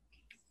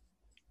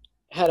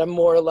had a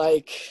more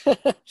like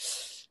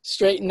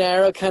straight and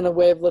narrow kind of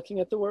way of looking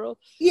at the world?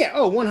 Yeah.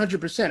 Oh,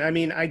 100%. I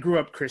mean, I grew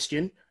up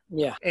Christian.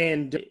 Yeah.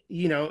 And,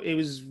 it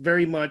was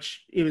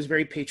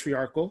very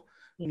patriarchal.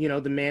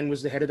 The man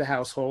was the head of the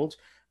household.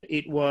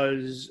 It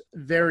was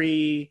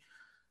very,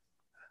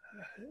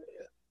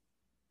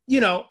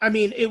 I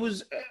mean, it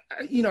was,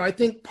 I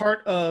think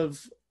part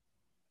of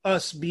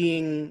us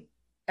being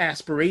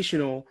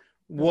aspirational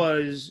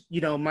was, you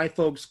know, my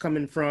folks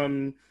coming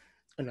from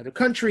another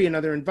country,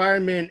 another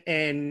environment,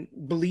 and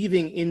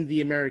believing in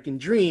the American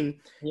dream,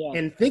 Yeah.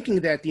 and thinking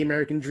that the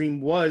American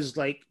dream was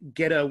like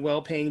get a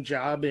well-paying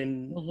job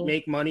and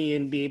make money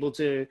and be able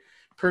to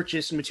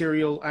purchase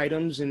material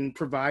items and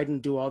provide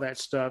and do all that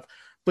stuff.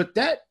 But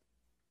that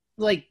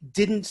like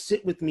didn't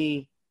sit with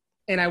me,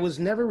 and I was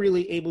never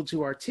really able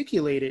to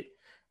articulate it.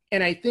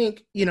 And I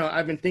think, you know,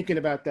 I've been thinking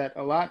about that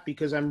a lot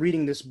because I'm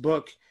reading this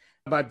book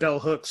by Bell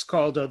Hooks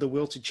called The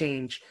Will to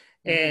Change.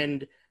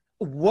 And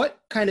what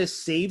kind of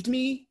saved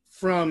me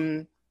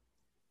from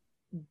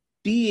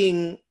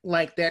being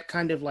like that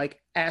kind of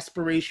like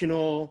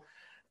aspirational,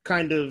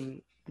 kind of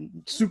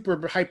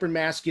super hyper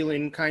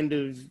masculine kind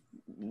of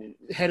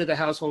head of the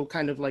household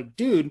kind of like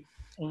dude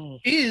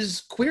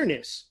is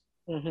queerness.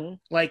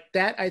 Like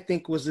that, I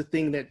think, was the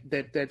thing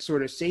that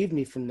sort of saved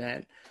me from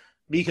that,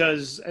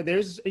 because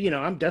there's, you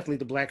know, I'm definitely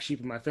the black sheep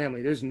of my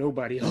family. There's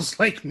nobody else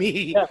like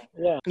me.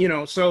 You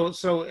know, so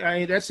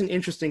that's an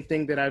interesting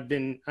thing that I've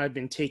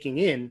been taking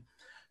in.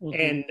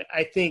 And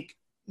I think,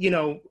 you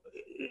know,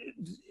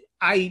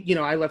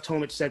 I left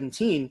home at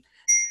 17,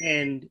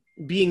 and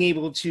being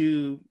able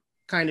to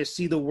kind of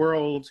see the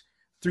world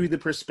through the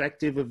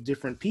perspective of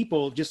different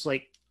people just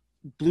like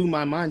blew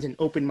my mind and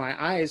opened my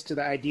eyes to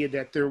the idea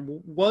that there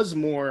was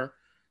more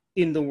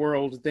in the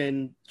world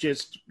than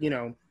just, you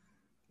know,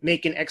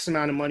 making X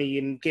amount of money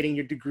and getting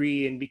your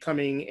degree and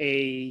becoming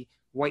a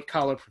white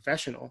collar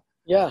professional.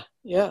 Yeah.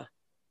 You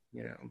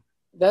know,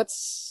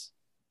 That's,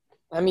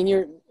 I mean,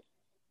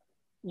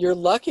 you're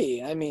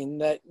lucky. I mean,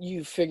 that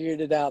you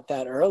figured it out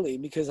that early,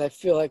 because I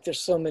feel like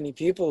there's so many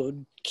people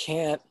who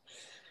can't.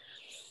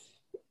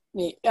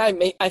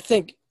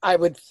 I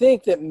would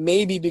think that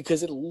maybe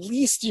because at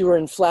least you were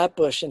in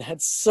Flatbush and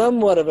had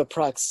somewhat of a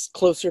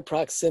closer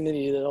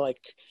proximity to like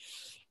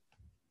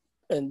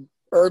an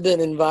urban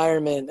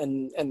environment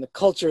and the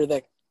culture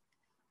that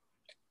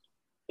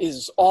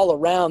is all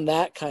around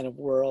that kind of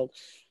world,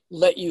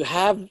 let you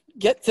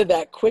get to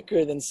that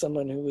quicker than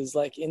someone who was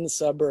like in the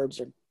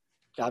suburbs or,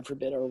 God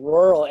forbid, a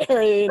rural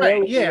area.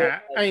 Right? Yeah,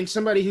 I mean,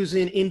 somebody who's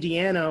in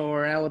Indiana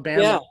or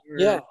Alabama,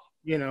 or,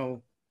 you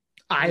know,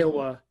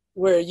 Iowa,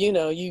 where, you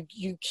know, you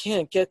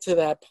can't get to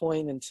that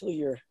point until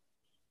you're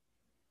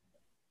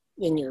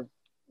in your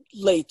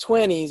late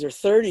 20s or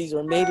 30s,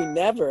 or maybe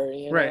never,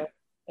 you know? Right.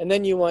 And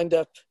then you wind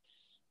up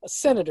a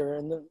senator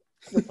in the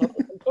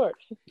Republican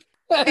Party.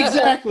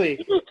 Exactly.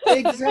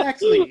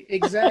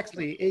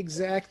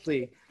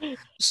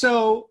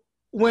 So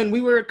when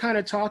we were kind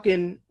of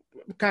talking,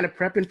 kind of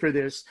prepping for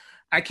this,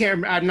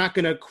 I'm not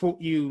going to quote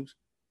you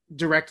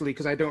directly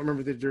because I don't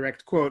remember the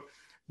direct quote,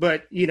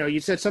 but, you know, you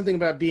said something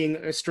about being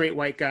a straight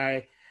white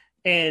guy,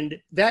 and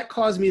that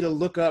caused me to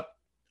look up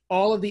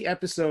all of the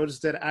episodes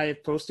that I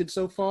have posted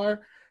so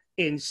far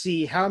and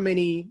see how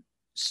many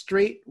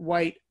straight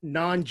white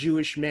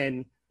non-Jewish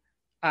men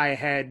I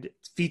had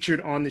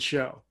featured on the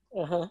show.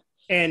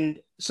 And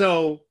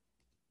so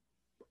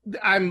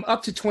I'm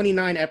up to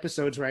 29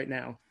 episodes right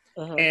now.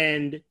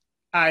 And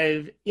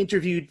I've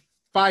interviewed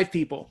 5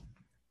 people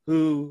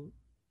who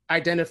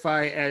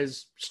identify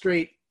as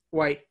straight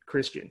white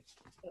Christian.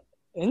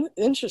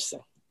 Interesting.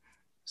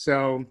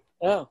 So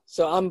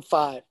I'm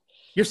 5.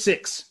 You're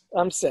 6.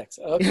 I'm 6.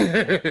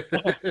 Okay.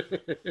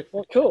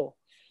 Well, cool.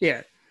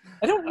 Yeah.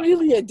 I don't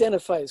really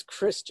identify as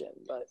Christian,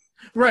 but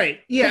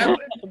right. Yeah.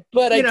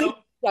 But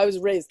I was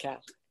raised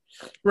Catholic.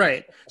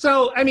 Right.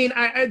 So, I mean,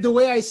 the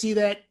way I see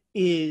that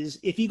is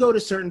if you go to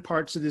certain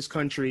parts of this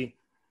country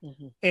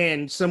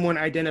and someone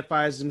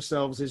identifies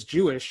themselves as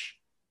Jewish,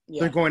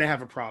 they're going to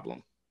have a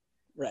problem.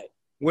 Right.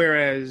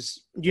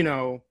 Whereas, you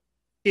know,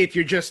 if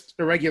you're just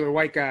a regular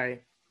white guy,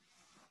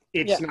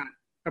 it's not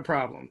a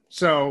problem.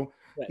 So,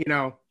 you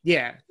know,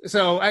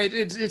 so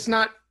it's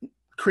not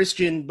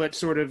Christian, but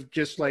sort of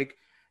just like,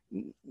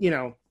 you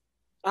know.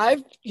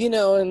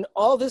 And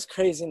all this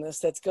craziness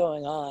that's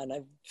going on,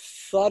 I've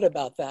thought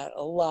about that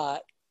a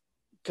lot,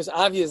 because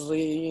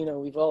obviously, you know,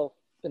 we've all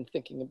been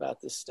thinking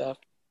about this stuff.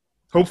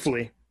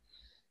 Hopefully.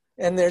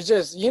 And there's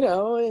just, you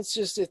know,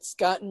 it's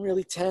gotten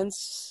really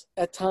tense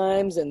at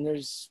times, and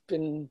there's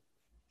been,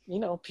 you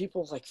know,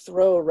 people like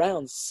throw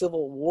around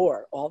civil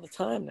war all the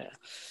time now,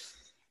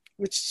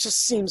 which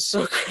just seems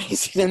so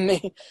crazy to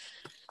me.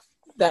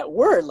 That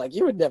word, like,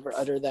 you would never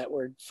utter that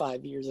word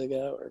 5 years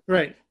ago.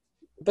 Right.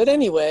 But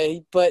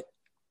anyway,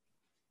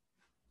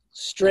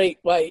 straight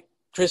white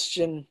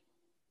Christian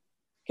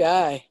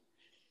guy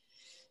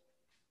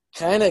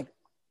kind of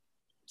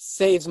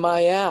saves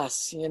my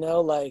ass, you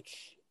know, like,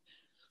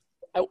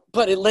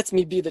 but it lets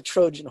me be the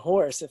Trojan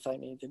horse if I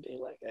need to be,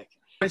 like,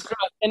 I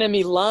cross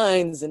enemy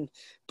lines.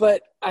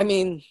 But I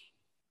mean,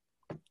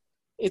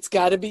 it's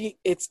got to be,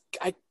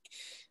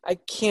 I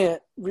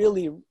can't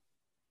really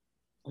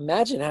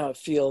imagine how it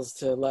feels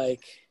to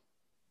like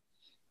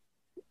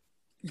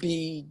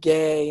be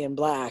gay and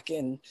black,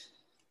 and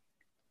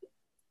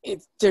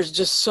there's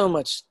just so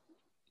much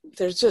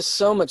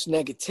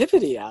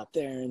negativity out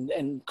there,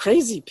 and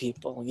crazy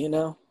people, you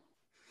know.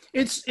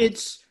 It's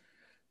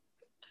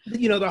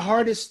you know, the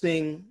hardest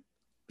thing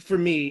for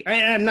me,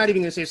 I'm not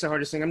even going to say it's the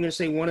hardest thing. I'm going to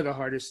say one of the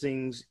hardest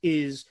things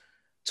is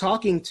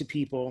talking to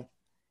people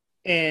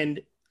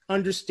and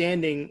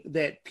understanding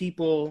that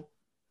people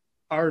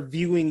are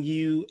viewing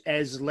you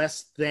as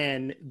less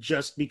than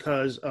just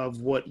because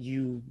of what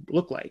you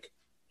look like.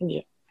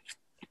 Yeah.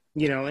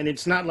 You know, and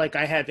it's not like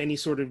I have any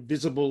sort of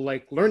visible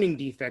like learning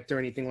defect or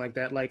anything like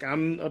that. Like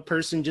I'm a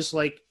person just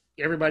like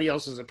everybody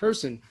else is a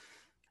person.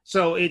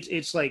 So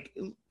it's like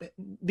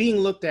being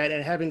looked at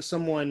and having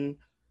someone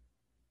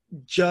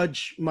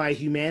judge my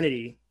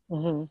humanity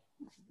Mm-hmm.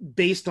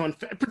 based on,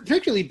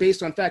 particularly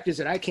based on factors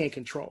that I can't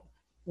control.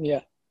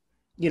 Yeah.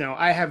 You know,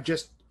 I have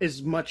just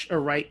as much a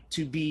right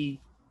to be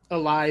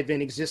alive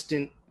and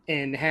existent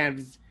and have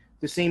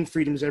the same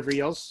freedoms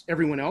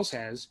everyone else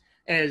has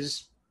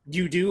as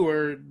you do,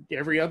 or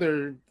every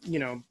other,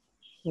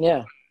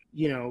 Yeah.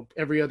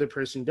 every other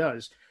person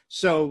does.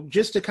 So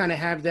just to kind of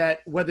have that,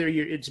 whether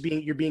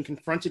you're being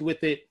confronted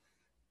with it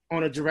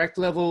on a direct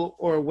level,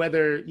 or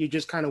whether you're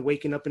just kind of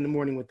waking up in the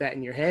morning with that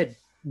in your head,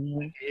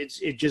 Mm-hmm.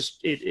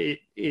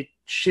 it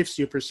shifts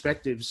your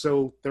perspective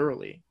so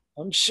thoroughly.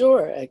 I'm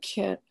sure I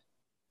can't.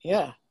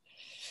 Yeah.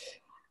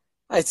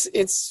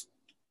 It's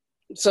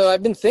so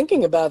I've been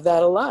thinking about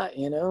that a lot,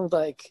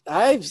 like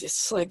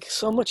it's like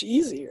so much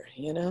easier.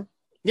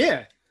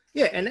 Yeah,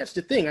 yeah, and that's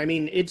the thing. I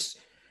mean,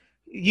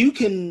 you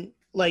can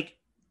like,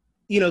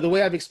 the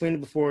way I've explained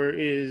it before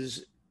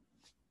is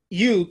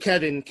you,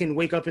 Kevin, can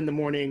wake up in the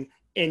morning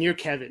and you're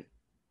Kevin.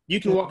 You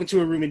can walk into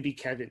a room and be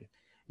Kevin.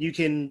 You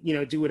can,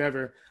 do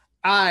whatever.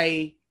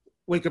 I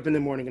wake up in the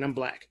morning and I'm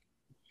black.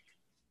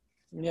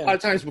 Yeah. A lot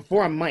of times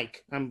before I'm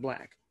Mike, I'm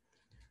black.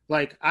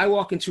 Like I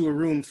walk into a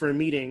room for a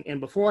meeting and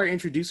before I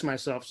introduce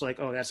myself, it's like,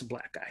 oh, that's a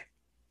black guy.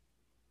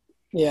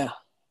 Yeah.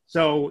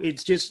 So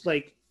it's just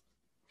like,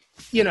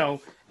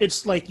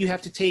 it's like you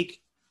have to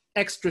take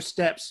extra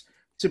steps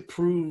to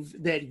prove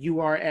that you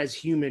are as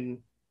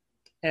human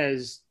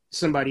as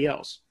somebody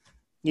else,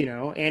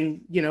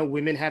 and,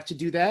 women have to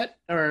do that,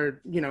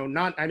 or,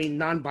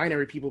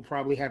 non-binary people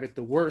probably have it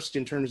the worst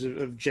in terms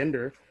of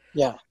gender.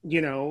 Yeah.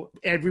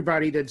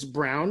 Everybody that's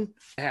brown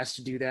has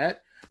to do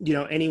that.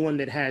 Anyone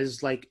that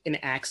has like an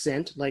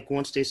accent, like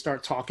once they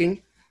start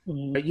talking,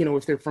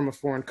 if they're from a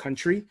foreign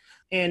country,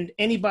 and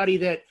anybody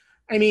that,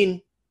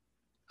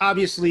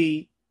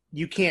 obviously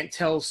you can't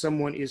tell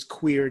someone is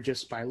queer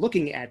just by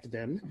looking at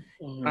them,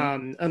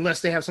 unless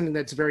they have something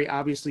that's very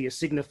obviously a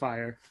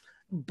signifier.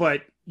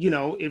 But,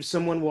 if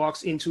someone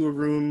walks into a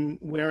room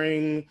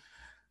wearing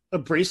a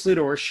bracelet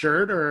or a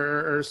shirt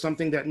or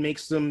something that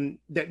makes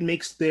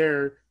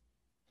their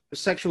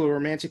sexual or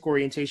romantic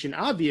orientation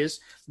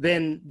obvious,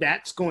 then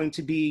that's going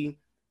to be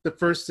the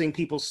first thing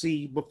people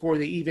see before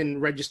they even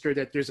register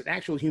that there's an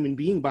actual human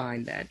being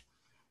behind that.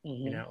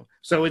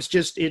 So it's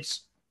just,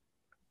 it's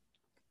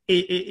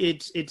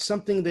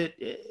something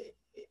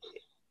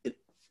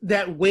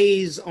that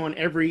weighs on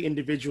every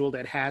individual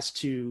that has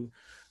to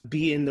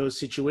be in those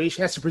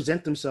situations, has to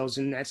present themselves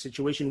in that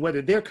situation,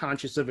 whether they're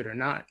conscious of it or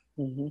not.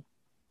 Mm-hmm.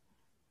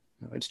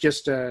 It's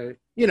just, and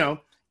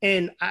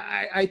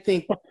I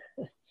think,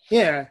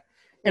 yeah.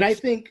 And I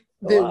think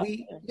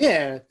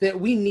that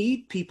we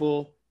need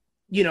people,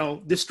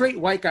 the straight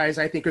white guys,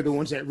 I think, are the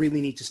ones that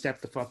really need to step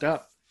the fuck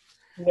up.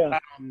 Yeah.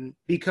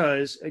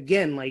 Because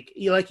again, like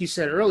you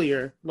said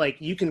earlier,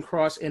 like you can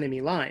cross enemy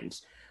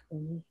lines.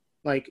 Mm-hmm.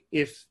 Like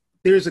if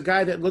there's a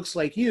guy that looks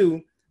like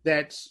you,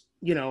 that's,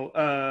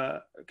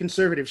 a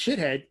conservative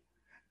shithead,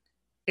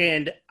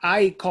 and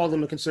I call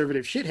them a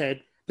conservative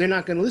shithead, they're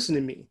not going to listen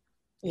to me.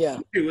 Yeah.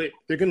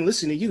 They're going to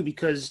listen to you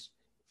because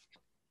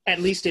at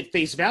least at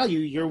face value,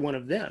 you're one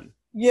of them.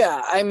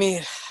 Yeah.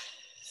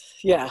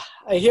 Yeah,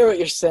 I hear what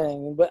you're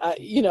saying, but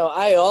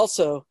I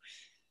also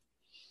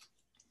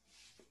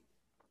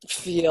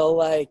feel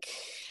like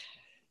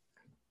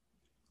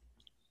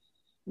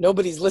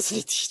nobody's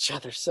listening to each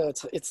other. So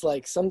it's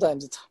like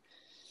sometimes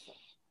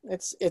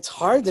it's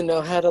hard to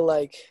know how to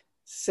like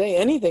say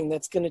anything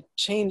that's going to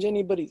change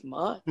anybody's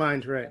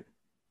mind. Right.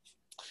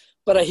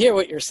 But I hear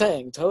what you're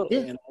saying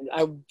totally. Yeah.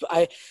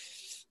 And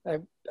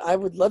I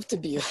would love to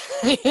be,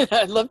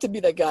 I'd love to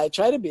be that guy. I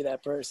try to be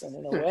that person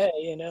in a way,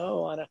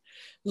 on a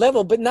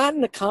level, but not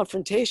in a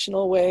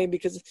confrontational way,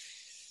 because,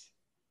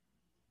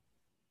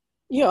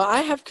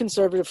 I have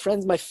conservative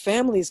friends. My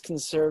family's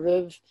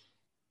conservative,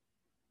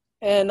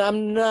 and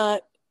I'm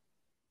not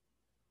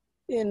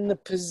in the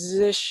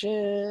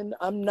position,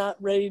 I'm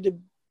not ready to,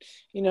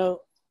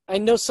 I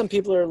know some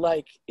people are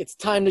like, it's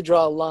time to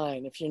draw a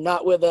line. If you're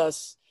not with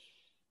us,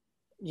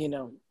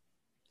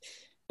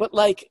 but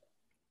like,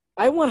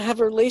 I want to have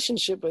a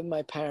relationship with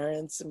my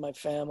parents and my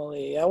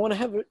family. I want to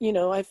have,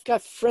 I've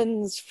got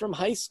friends from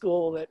high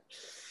school that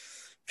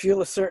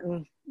feel a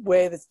certain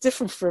way that's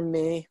different from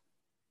me.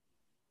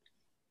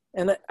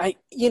 And I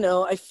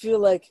feel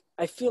like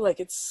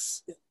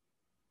it's,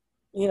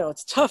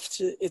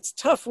 it's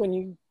tough when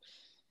you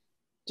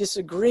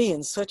disagree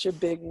in such a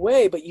big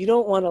way, but you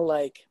don't want to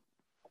like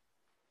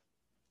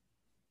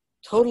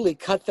totally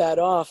cut that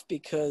off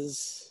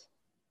because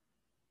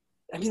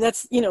I mean,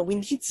 that's, we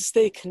need to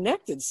stay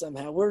connected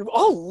somehow. We're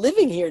all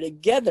living here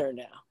together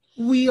now.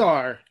 We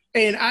are.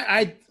 And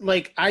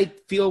I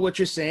feel what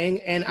you're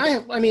saying. And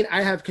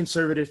I have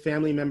conservative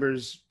family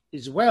members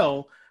as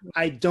well.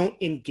 I don't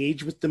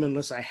engage with them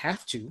unless I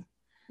have to.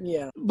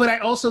 Yeah. But I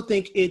also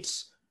think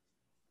it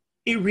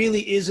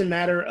really is a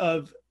matter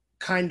of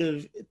kind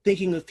of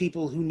thinking of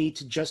people who need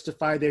to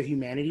justify their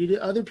humanity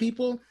to other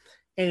people.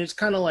 And it's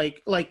kind of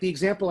like the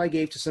example I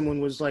gave to someone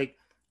was like,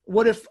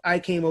 what if I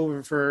came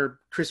over for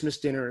Christmas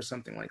dinner or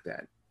something like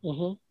that?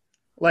 Mm-hmm.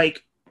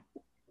 Like,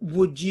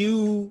 would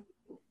you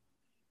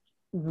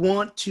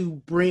want to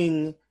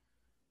bring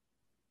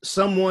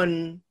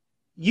someone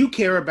you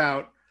care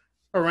about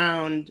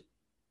around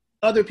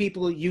other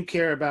people you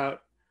care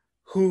about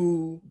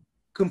who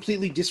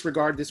completely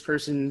disregard this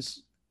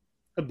person's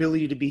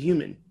ability to be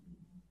human?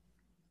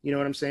 You know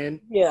what I'm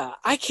saying? Yeah,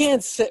 I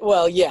can't say,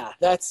 well, yeah,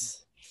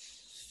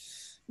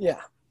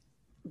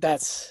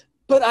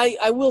 but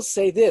I will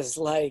say this,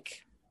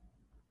 like,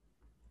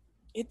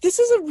 this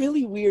is a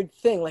really weird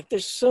thing. Like,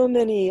 there's so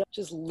many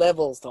just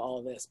levels to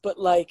all this. But,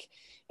 like,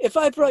 if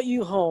I brought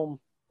you home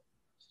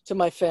to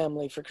my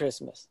family for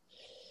Christmas,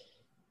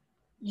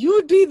 you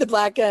would be the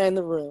black guy in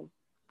the room.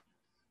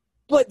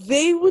 But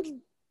they would,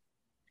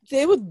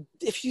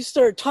 if you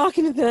started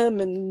talking to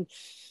them, and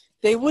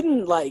they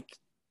wouldn't, like,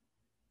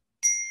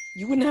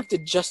 you wouldn't have to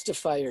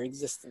justify your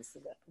existence to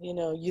them.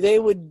 They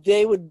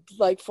would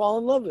like fall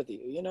in love with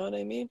you. You know what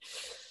I mean?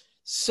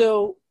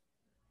 So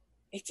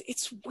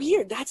it's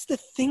weird. That's the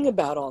thing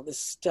about all this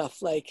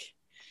stuff. Like,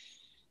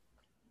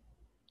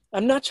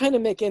 I'm not trying to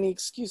make any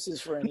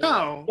excuses for anyone.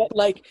 No. But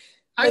like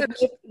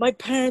my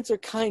parents are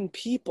kind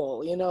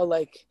people,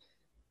 like,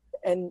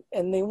 and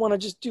they want to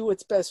just do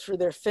what's best for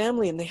their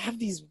family. And they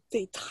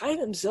tie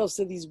themselves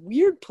to these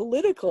weird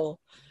political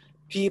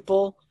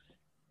people.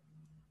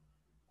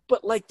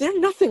 But like, they're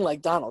nothing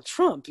like Donald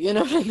Trump, you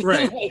know what I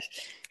mean?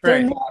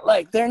 Right.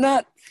 Like, they're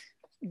not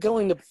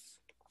going to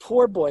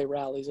poor boy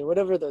rallies or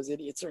whatever those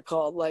idiots are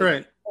called. Like,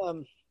 right.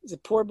 Is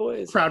it poor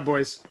boys? Proud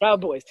Boys.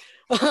 Proud Boys.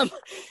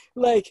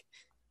 Like,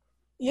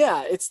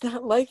 yeah, it's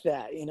not like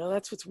that.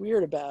 That's what's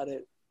weird about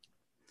it.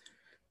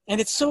 And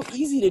it's so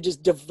easy to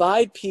just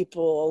divide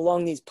people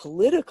along these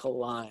political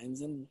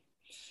lines. And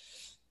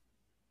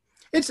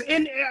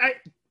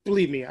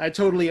believe me, I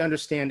totally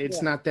understand.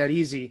 It's not that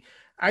easy.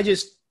 I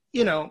just,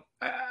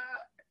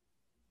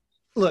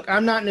 look,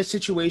 I'm not in a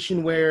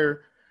situation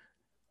where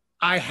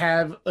I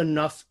have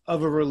enough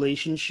of a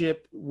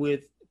relationship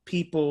with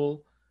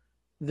people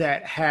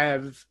that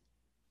have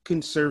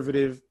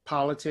conservative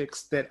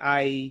politics that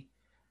I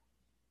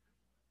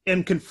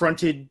am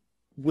confronted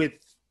with,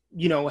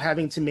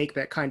 having to make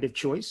that kind of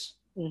choice.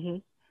 Mm-hmm.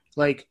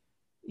 Like,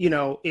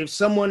 if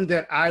someone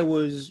that I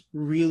was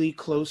really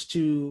close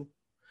to,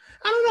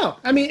 I don't know.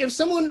 I mean, if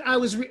someone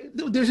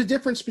there's a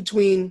difference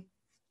between,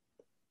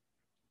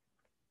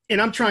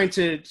 and I'm trying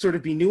to sort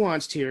of be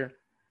nuanced here.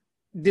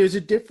 There is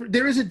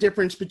a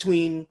difference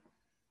between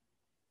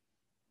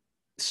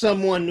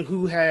someone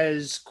who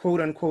has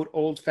quote unquote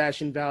old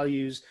fashioned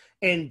values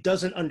and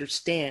doesn't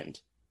understand.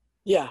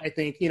 Yeah. I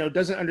think,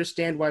 doesn't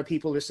understand why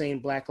people are saying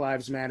Black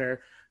Lives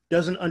Matter,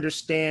 doesn't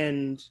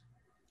understand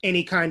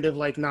any kind of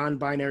like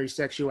non-binary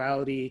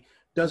sexuality,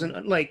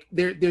 doesn't like,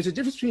 there's a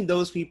difference between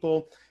those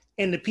people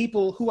and the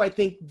people who I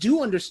think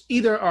do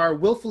either are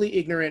willfully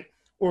ignorant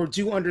or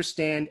do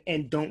understand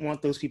and don't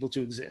want those people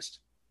to exist.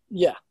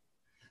 Yeah.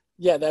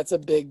 Yeah, that's a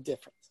big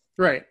difference.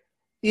 Right.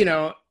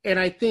 And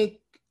I think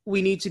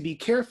we need to be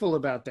careful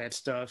about that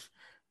stuff.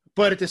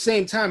 But at the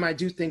same time, I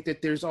do think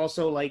that there's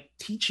also like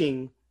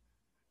teaching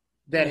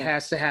that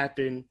has to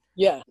happen.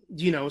 Yeah.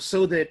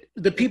 So that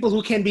the people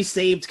who can be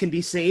saved.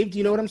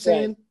 You know what I'm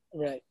saying?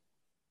 Right.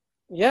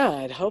 Yeah,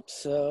 I'd hope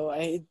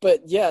so.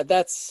 But yeah,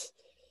 that's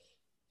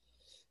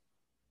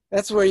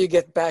where you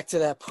get back to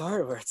that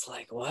part where it's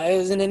like, why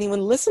isn't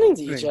anyone listening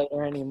to each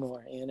other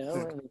anymore? And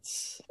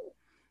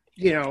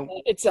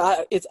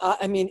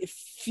I mean, it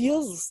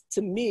feels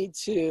to me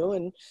too,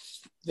 and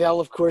they'll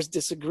of course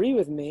disagree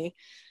with me,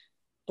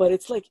 but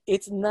it's like,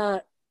 it's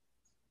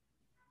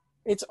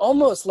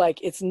almost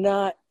like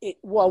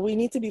while we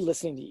need to be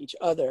listening to each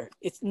other,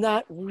 it's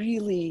not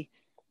really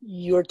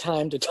your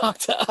time to talk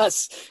to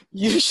us.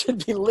 You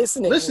should be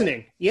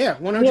listening. Yeah,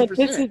 100%.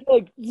 This is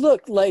like,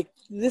 look, like,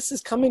 this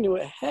is coming to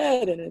a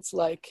head, and it's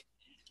like,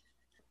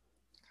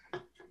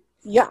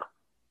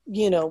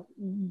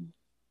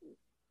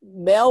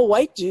 male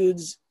white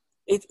dudes,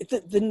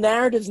 the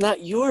narrative's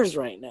not yours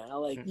right now.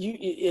 Like,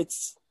 I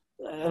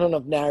don't know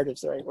if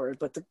narrative's the right word,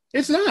 but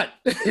it's not.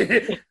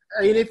 I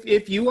mean,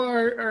 if you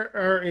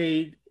are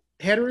a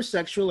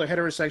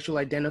heterosexual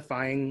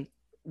identifying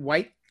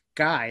white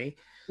guy,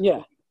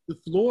 yeah, the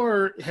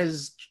floor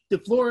has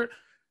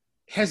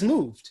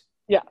moved.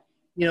 Yeah.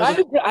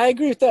 I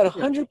agree with that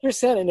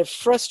 100%. And it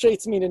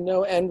frustrates me to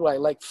no end why,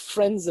 like,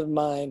 friends of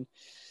mine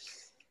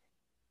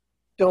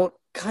don't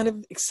kind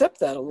of accept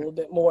that a little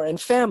bit more, and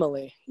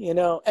family,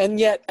 and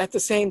yet at the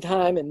same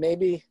time, and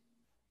maybe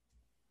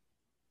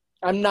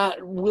I'm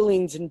not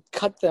willing to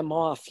cut them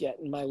off yet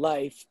in my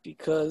life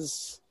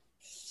because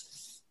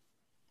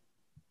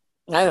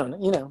I don't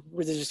know,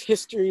 where there's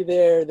history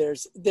there.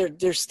 There's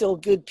still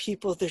good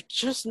people. They're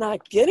just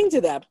not getting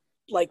to that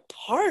like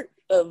part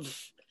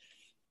of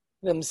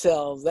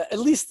themselves. That, at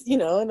least,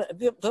 and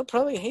they'll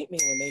probably hate me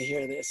when they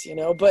hear this,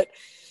 but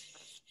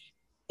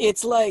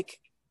it's like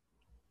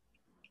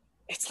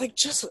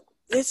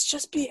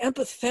just be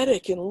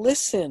empathetic and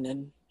listen.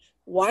 And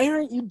why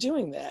aren't you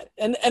doing that?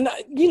 And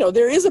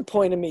there is a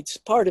part of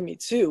me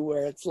too,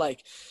 where it's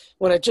like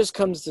when it just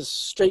comes to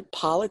straight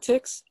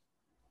politics,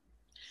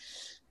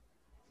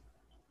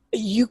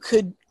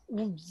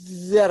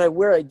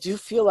 where I do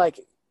feel like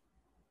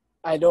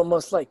I'd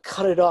almost like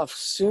cut it off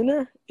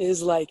sooner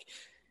is like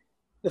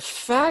the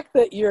fact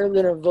that you're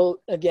going to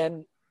vote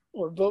again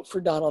or vote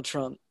for Donald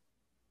Trump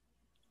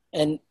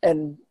and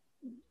the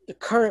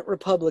current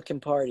Republican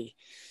Party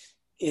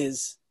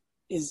is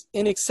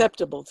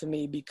unacceptable to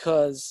me,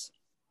 because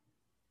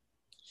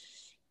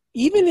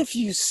even if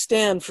you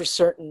stand for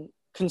certain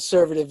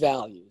conservative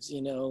values,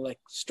 like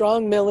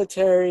strong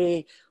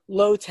military,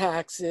 low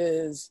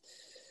taxes,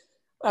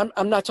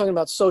 I'm not talking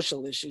about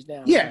social issues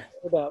now. Yeah.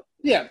 But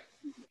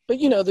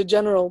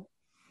the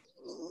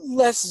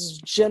less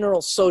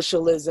general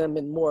socialism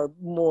and more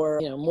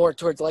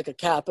towards like a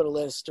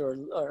capitalist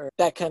or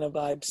that kind of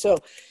vibe. So,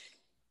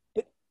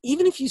 but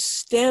even if you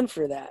stand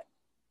for that,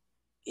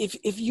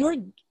 if you're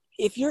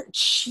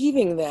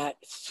achieving that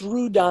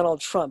through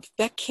Donald Trump,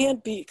 that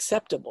can't be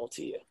acceptable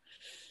to you,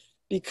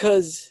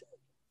 because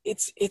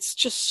it's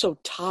just so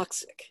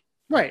toxic.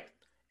 Right.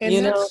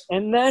 And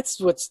and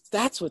that's what's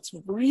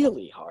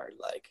really hard.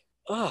 Like,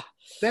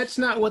 that's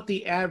not what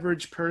the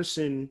average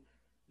person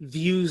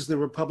views the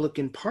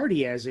Republican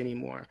Party as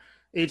anymore.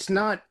 It's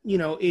not,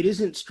 it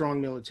isn't strong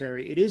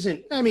military. It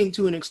isn't, I mean,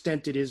 to an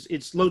extent it is,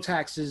 it's low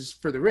taxes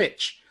for the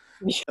rich,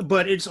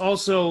 but it's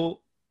also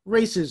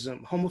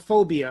racism,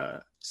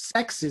 homophobia,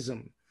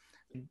 sexism,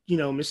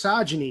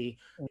 misogyny,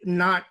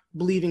 not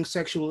believing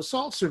sexual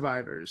assault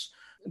survivors,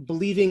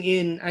 believing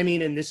in,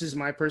 and this is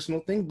my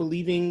personal thing,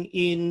 believing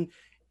in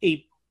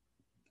a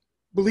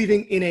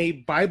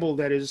Bible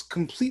that is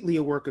completely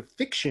a work of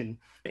fiction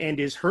and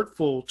is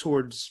hurtful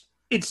towards,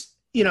 it's,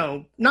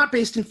 not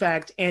based in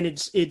fact, and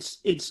it's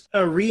a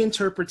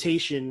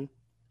reinterpretation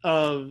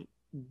of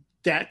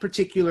that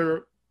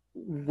particular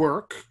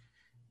work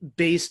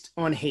based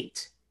on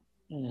hate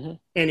and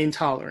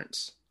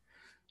intolerance.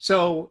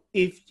 So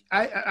if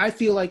I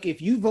feel like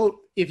if you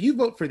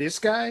vote for this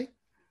guy,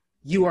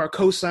 you are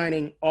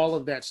co-signing all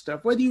of that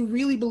stuff, whether you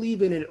really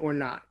believe in it or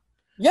not.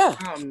 Yeah,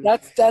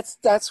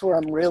 that's where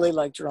I'm really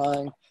like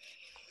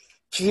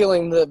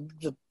feeling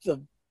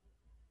the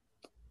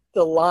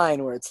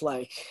line where it's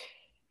like,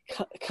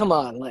 come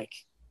on, like,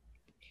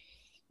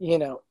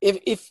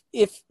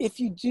 if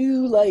you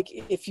do, like,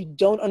 if you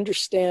don't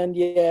understand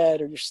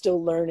yet, or you're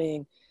still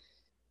learning,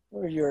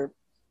 or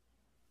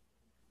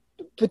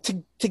but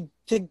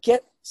to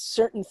get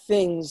certain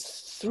things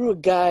through a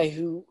guy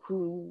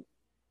who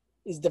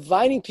is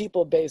dividing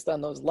people based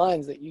on those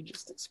lines that you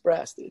just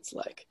expressed, it's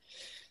like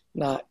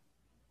not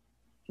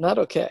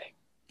okay.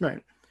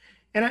 Right.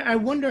 And I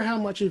wonder how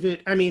much of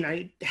it,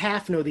 I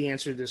half know the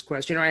answer to this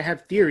question, or I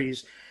have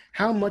theories,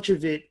 how much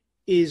of it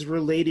is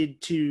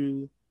related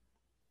to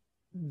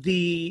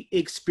the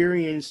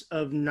experience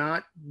of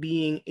not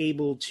being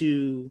able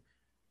to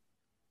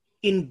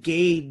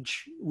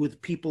engage with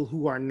people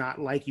who are not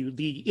like you,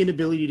 the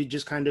inability to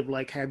just kind of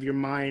like have your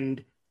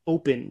mind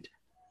opened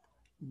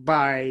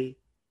by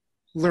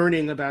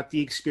learning about the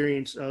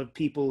experience of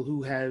people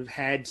who have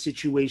had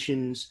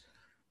situations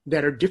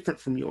that are different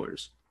from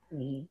yours.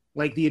 Mm-hmm.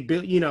 Like the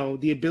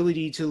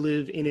ability to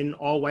live in an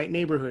all-white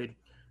neighborhood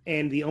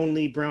and the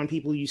only brown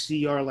people you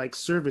see are like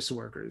service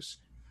workers,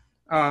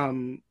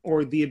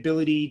 or the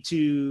ability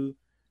to,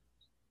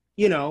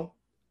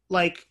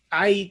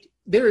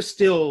 there is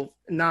still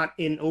not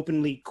an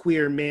openly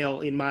queer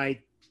male in my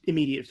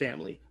immediate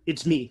family.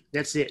 It's me.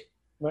 That's it.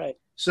 Right.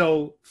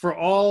 So for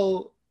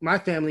all my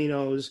family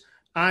knows,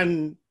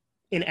 I'm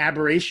an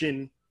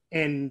aberration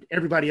and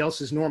everybody else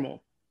is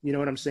normal. You know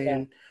what I'm saying?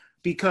 Yeah.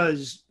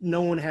 Because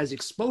no one has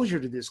exposure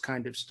to this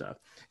kind of stuff,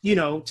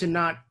 to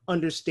not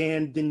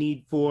understand the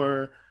need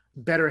for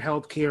better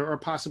healthcare or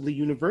possibly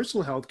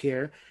universal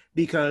healthcare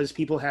because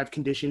people have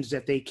conditions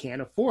that they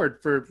can't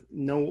afford for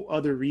no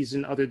other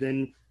reason other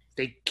than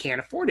they can't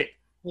afford it.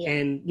 Yeah.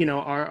 And,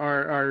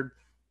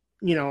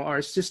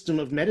 our system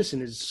of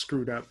medicine is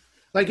screwed up.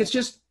 Like, it's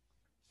just,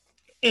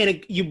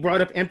 and you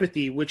brought up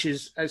empathy, which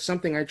is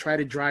something I try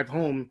to drive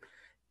home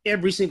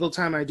every single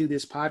time I do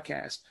this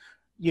podcast.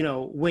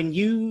 When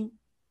you,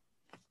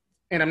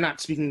 and I'm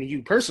not speaking to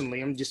you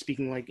personally, I'm just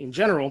speaking like in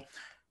general,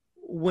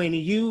 when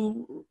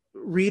you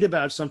read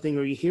about something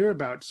or you hear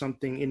about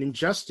something, an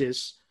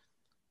injustice,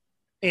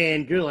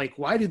 and you're like,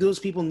 why do those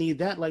people need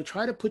that? Like,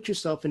 try to put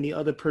yourself in the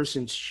other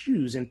person's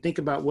shoes and think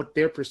about what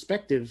their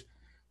perspective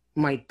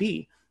might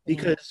be.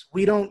 Because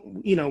we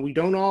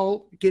don't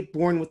all get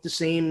born with the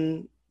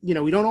same,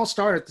 we don't all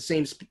start at the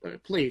same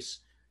place.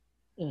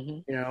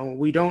 You know,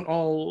 we don't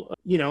all,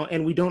 you know,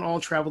 and we don't all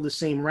travel the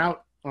same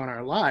route on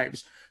our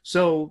lives.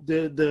 So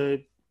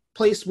the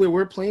place where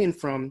we're playing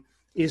from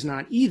is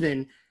not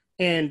even,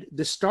 and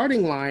the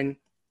starting line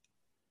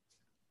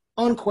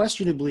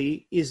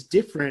unquestionably is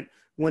different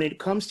when it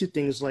comes to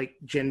things like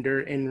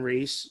gender and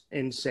race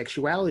and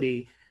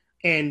sexuality.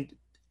 And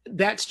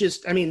that's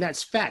just, I mean,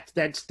 that's fact.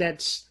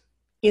 That's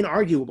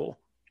inarguable,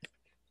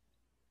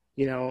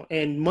 you know,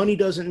 and money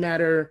doesn't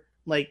matter,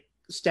 like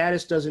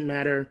status doesn't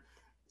matter.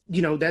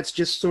 You know, that's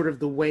just sort of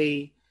the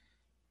way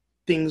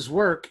things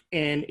work,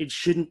 and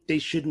they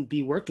shouldn't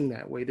be working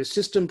that way. The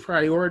system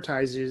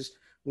prioritizes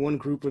one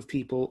group of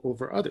people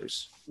over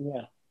others.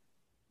 Yeah.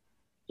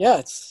 Yeah,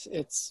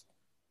 it's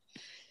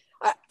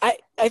I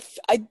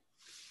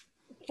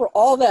for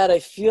all that, I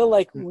feel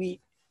like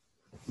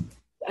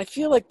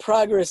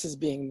progress is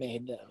being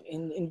made though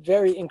in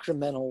very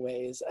incremental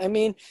ways. I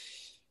mean,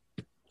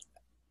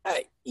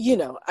 I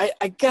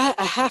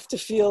have to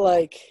feel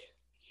like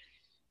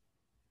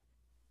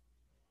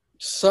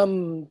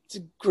some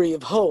degree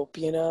of hope,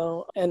 you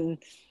know, and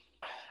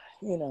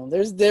you know,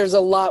 there's a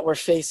lot we're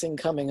facing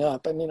coming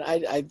up. I mean,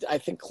 I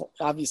think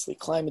obviously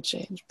climate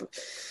change,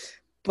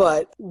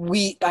 but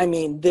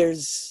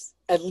there's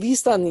at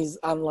least on these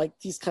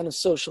kind of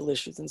social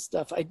issues and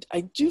stuff,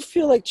 I do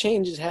feel like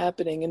change is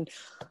happening, and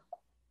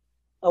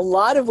a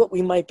lot of what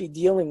we might be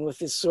dealing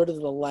with is sort of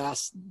the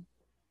last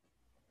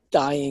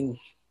dying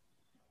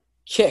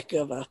kick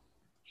of a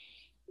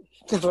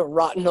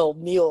rotten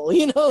old mule,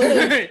 you know.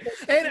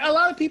 And a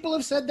lot of people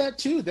have said that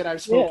too, that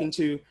I've spoken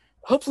to.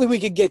 Hopefully we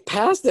could get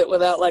past it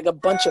without like a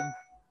bunch of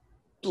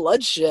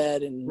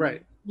bloodshed and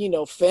right. You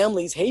know,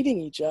 families hating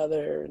each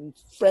other and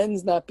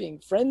friends not being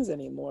friends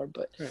anymore.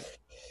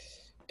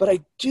 But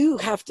I do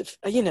have to,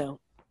 you know,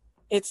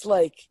 it's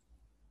like,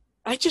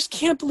 I just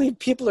can't believe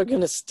people are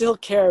going to still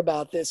care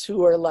about this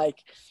who are like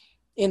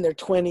in their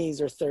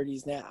 20s or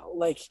 30s now.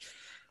 Like,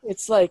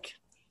 it's like,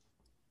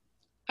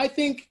 I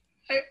think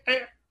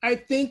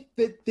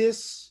that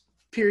this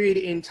period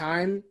in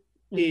time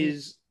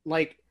is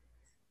like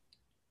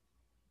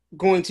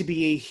going to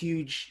be a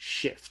huge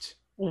shift.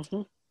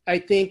 I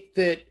think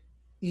that,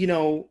 you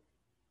know,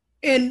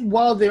 and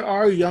while there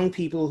are young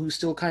people who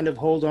still kind of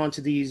hold on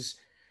to these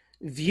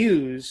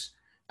views,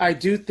 I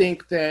do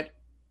think that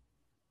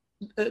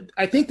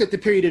the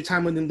period of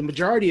time when the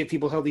majority of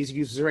people held these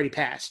views is already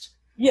passed.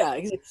 Yeah,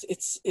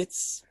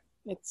 it's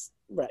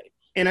right.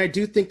 And I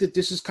do think that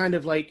this is kind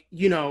of like,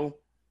 you know,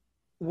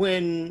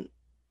 when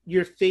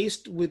you're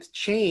faced with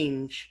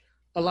change,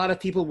 a lot of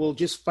people will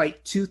just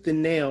fight tooth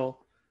and nail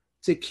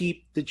to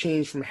keep the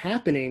change from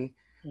happening.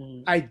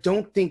 I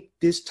don't think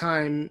this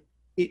time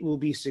it will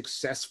be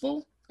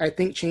successful. I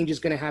think change is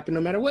going to happen no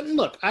matter what. And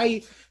look,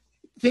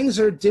 things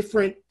are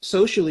different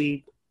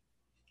socially.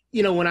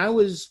 You know, when I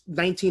was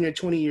 19 or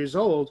 20 years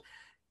old,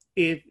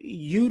 if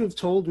you'd have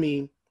told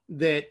me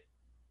that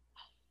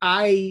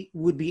I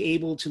would be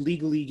able to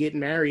legally get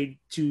married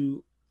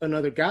to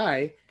another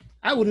guy,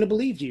 I wouldn't have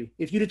believed you.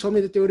 If you'd have told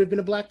me that there would have been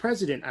a black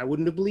president, I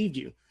wouldn't have believed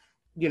you.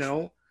 You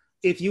know,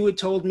 if you had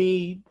told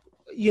me,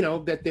 you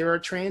know, that there are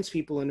trans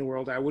people in the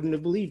world, I wouldn't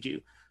have believed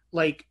you.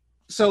 Like,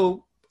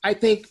 so I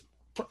think,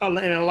 and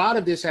a lot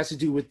of this has to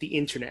do with the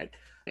internet.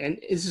 And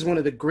this is one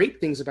of the great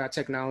things about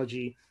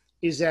technology,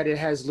 is that it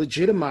has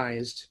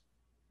legitimized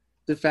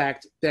the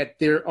fact that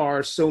there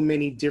are so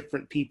many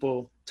different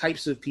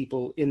types of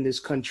people in this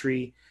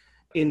country,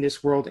 in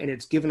this world. And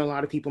it's given a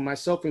lot of people,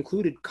 myself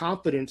included,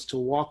 confidence to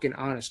walk an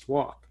honest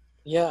walk.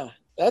 Yeah,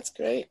 that's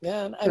great,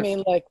 man. I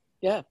mean, like,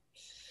 yeah,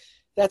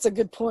 that's a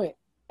good point.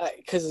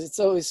 Because it's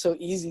always so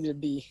easy to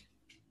be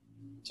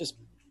just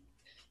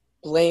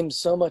blame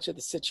so much of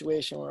the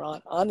situation we're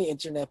on the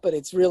internet, but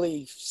it's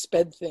really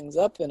sped things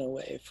up in a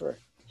way for,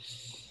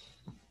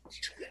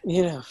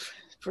 you know,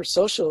 for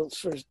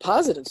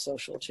positive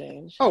social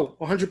change. Oh,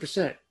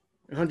 100%.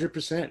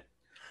 100%.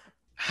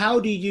 How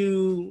do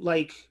you,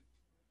 like,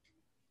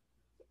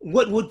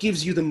 what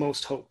gives you the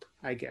most hope,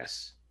 I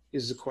guess,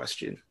 is the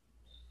question.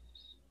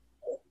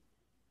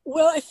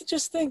 Well, I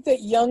just think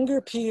that younger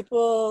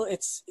people,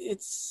 it's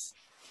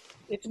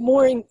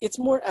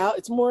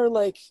more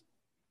like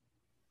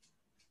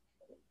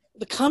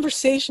the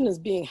conversation is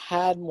being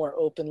had more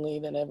openly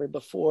than ever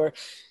before,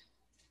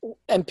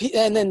 and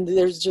then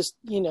there's just,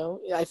 you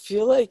know, I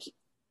feel like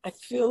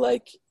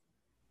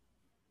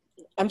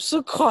I'm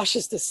so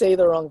cautious to say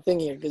the wrong thing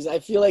here, because I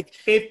feel like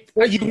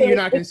you're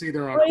not going to say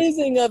the wrong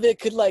phrasing of it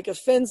could like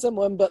offend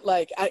someone, but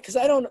like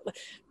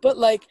but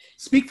like,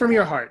 speak from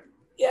your heart.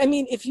 I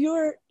mean, if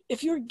you're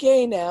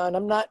gay now, and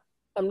I'm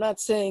not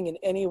saying in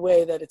any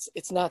way that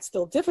it's not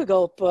still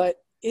difficult, but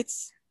it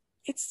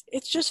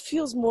just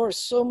feels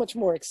so much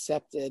more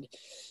accepted.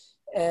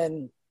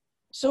 And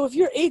so if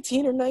you're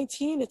 18 or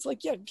 19, it's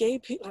like, yeah, gay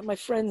people, my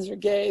friends are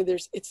gay.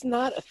 It's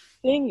not a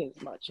thing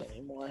as much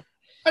anymore.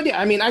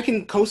 Yeah, I mean, I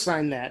can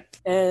co-sign that.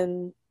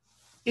 And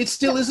it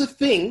still is a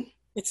thing.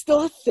 It's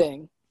still a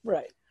thing,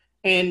 right?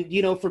 And,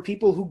 you know, for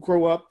people who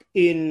grow up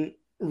in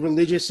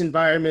religious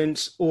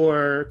environments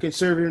or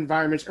conservative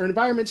environments or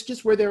environments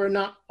just where there are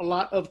not a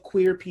lot of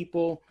queer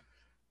people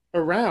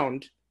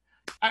around,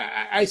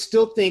 I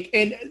still think,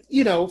 and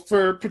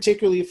for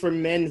particularly for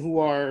men who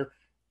are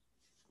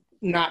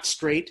not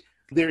straight,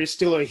 there is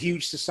still a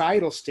huge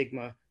societal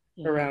stigma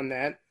around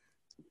that.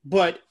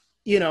 But,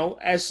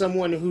 as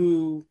someone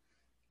who,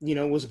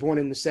 was born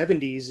in the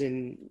 70s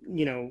and,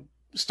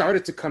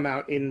 started to come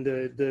out in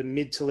the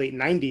mid to late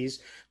 90s,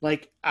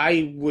 like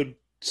I would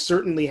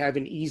certainly have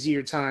an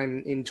easier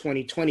time in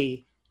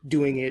 2020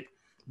 doing it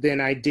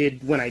than I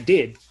did when I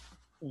did,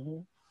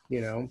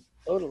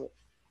 Totally.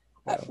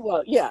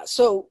 Well, yeah.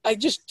 So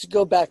to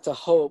go back to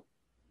hope,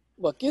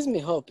 what gives me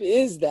hope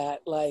is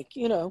that, like,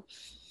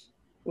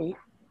 we've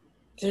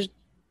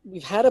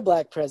had a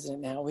black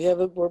president now.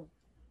 We're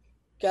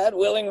God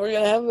willing, we're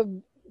going to have a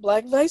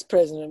black vice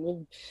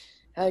president.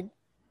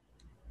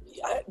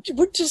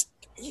 We're just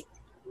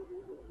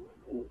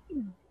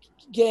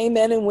gay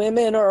men and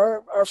women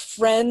are our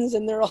friends,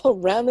 and they're all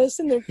around us,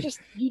 and they're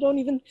just, you don't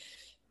even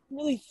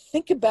really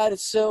think about it.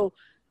 So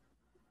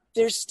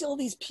there's still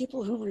these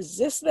people who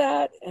resist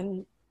that,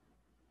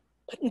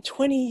 but in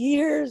 20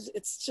 years,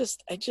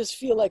 I just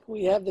feel like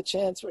we have the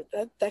chance where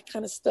that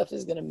kind of stuff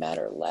is going to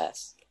matter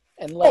less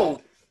and less.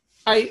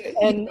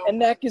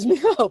 And that gives me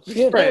hope.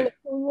 Right. Like,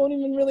 we won't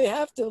even really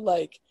have to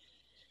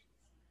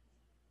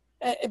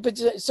but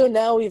so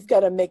now we've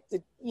got to make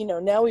the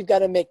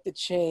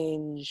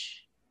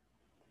change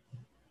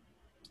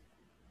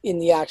in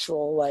the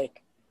actual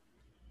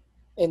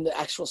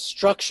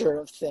structure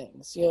of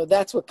things.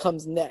 That's what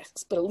comes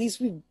next. But at least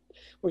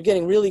we're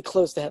getting really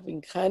close to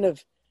having kind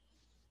of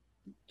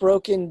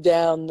broken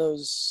down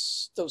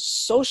those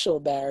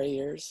social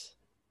barriers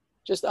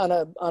just on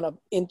a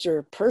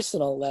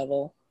interpersonal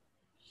level.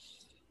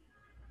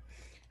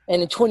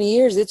 And in 20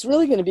 years, it's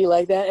really going to be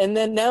like that. And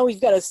then now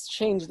we've got to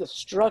change the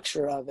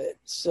structure of it.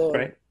 So,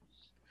 right.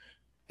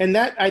 And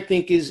that, I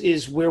think,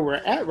 is where we're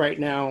at right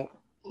now.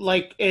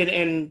 Like,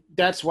 and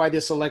that's why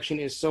this election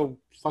is so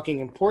fucking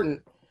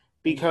important,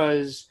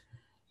 because,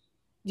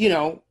 we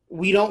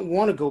don't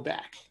want to go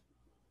back.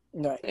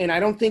 Right. And I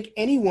don't think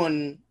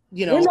anyone,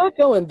 We're not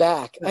going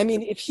back. I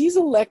mean, if he's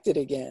elected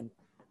again,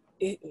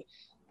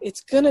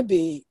 it's going to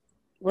be,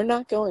 we're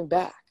not going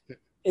back.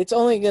 It's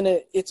only going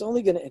to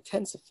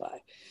intensify.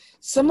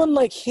 Someone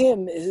like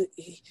him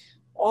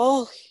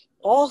all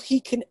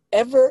he can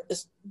ever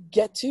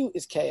get to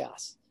is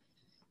chaos.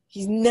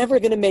 He's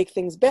never going to make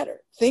things better.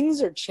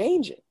 Things are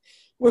changing.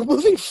 We're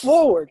moving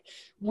forward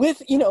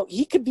with,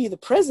 he could be the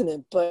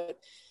president, but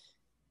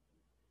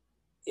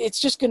it's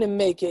just going to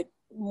make it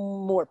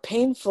more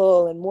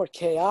painful and more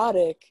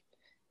chaotic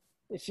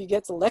if he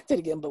gets elected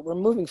again. But we're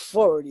moving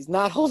forward. He's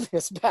not holding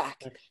us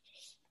back.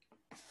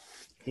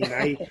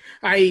 And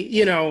I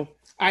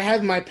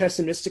have my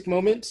pessimistic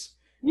moments.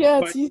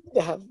 Yeah, it's easy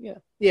to have. Yeah.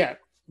 Yeah,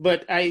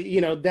 but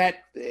that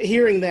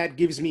hearing that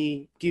gives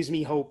me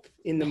hope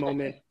in the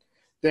moment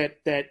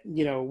that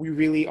we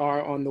really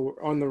are on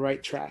the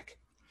right track.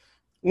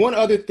 One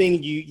other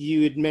thing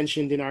you had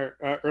mentioned in our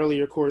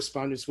earlier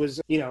correspondence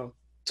was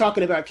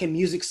talking about, can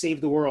music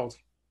save the world?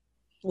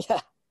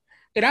 Yeah.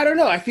 And I don't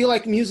know. I feel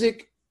like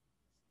music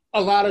a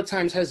lot of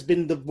times has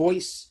been the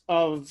voice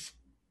of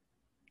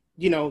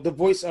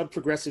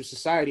progressive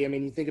society. I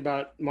mean, you think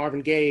about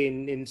Marvin Gaye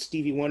and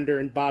Stevie Wonder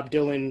and Bob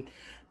Dylan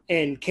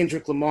and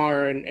Kendrick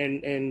Lamar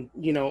and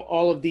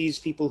all of these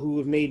people who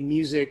have made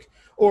music,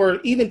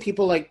 or even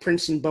people like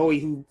Prince and Bowie,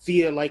 who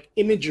via like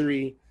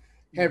imagery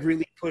have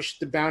really pushed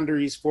the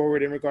boundaries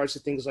forward in regards to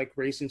things like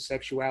race and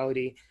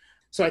sexuality.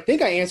 So I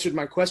think I answered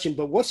my question,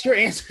 but what's your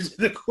answer to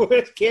the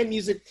question? Can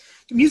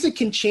music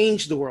can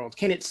change the world?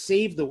 Can it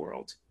save the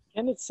world?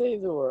 Can it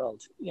save the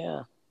world?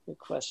 Yeah, good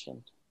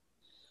question.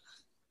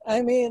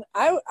 I mean,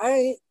 I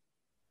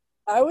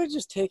would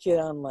just take it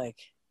on I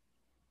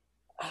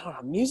don't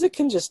know, music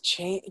can just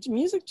change.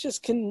 Music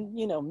just can,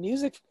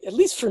 music, at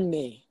least for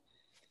me,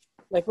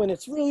 like when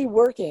it's really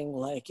working,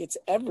 like it's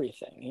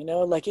everything,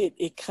 like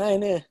it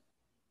kind of,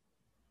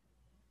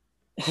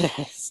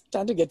 it's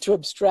not to get too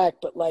abstract,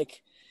 but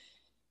like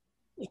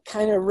it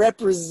kind of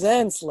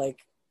represents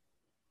like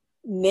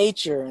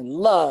nature and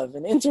love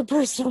and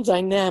interpersonal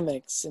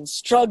dynamics and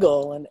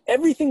struggle, and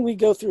everything we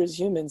go through as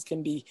humans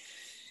can be,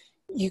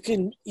 you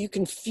can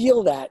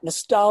feel that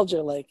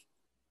nostalgia like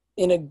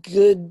in a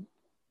good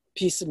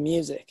piece of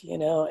music,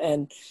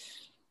 and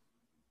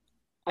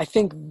I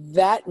think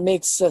that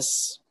makes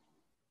us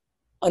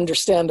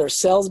understand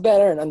ourselves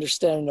better and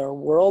understand our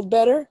world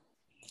better.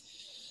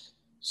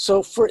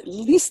 So for at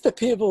least the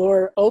people who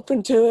are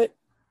open to it,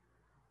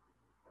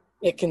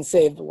 it can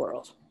save the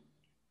world.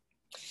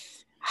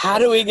 How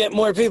do we get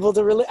more people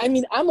to really, I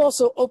mean, I'm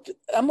also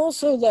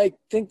like,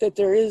 think that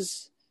there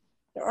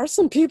are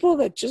some people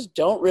that just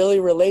don't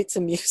really relate to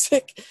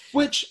music.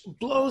 Which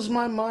blows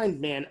my mind,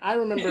 man. I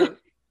remember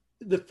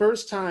the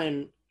first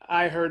time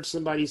I heard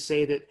somebody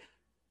say that,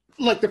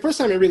 like the first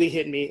time it really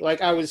hit me,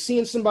 like I was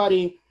seeing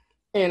somebody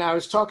and I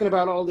was talking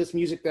about all this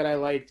music that I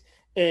liked,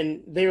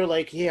 and they were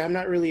like, yeah, I'm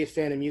not really a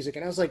fan of music.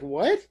 And I was like,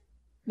 what?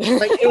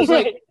 Like, it was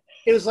like,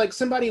 It was like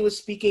somebody was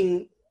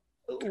speaking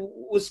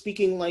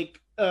like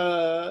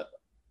a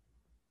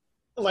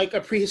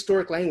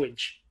prehistoric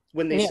language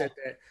when they said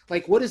that.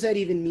 Like, what does that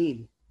even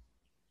mean?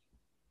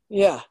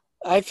 Yeah,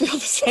 I feel the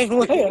same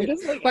way. I'm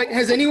just like,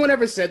 has anyone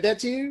ever said that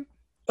to you?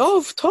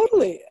 Oh,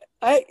 totally.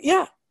 I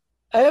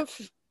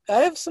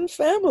have some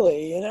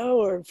family,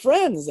 or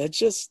friends that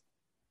just,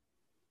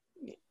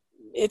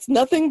 it's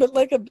nothing but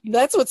like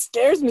that's what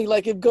scares me.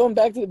 Like, if going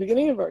back to the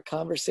beginning of our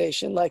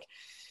conversation, like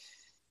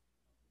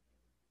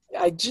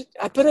what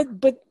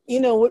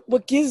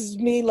gives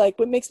me, like,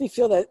 what makes me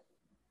feel that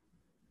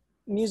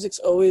music's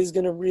always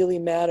going to really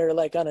matter,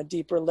 like on a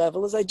deeper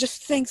level, is I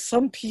just think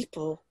some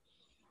people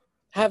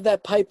have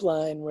that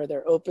pipeline where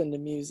they're open to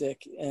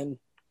music, and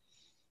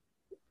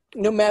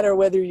no matter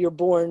whether you're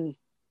born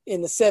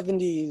in the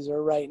 70s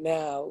or right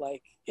now,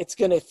 like, it's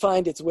going to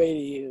find its way to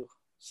you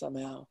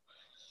somehow.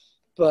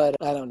 But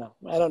I don't know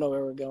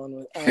where we're going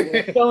with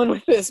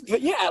this,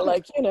 but yeah,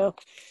 like,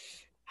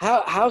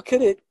 how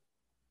could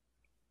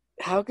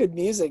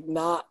music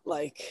not,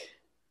 like,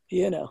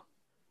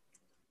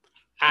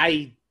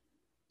 I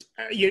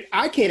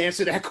can't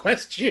answer that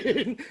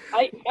question.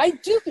 I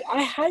do.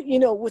 I had,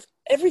 with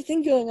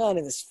everything going on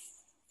in this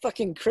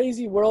fucking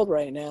crazy world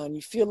right now, and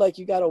you feel like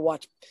you got to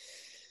watch,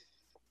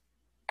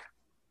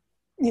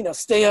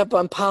 stay up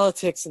on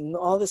politics and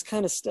all this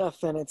kind of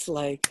stuff. And it's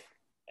like,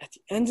 at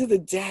the end of the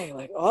day,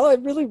 like, all I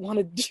really want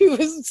to do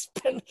is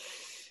spend,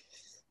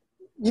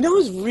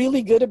 who's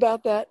really good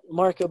about that?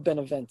 Marco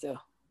Benevento.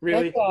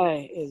 Really? That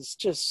guy is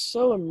just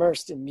so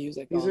immersed in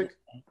music.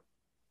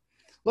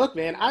 Look,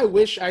 man, I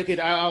wish I could.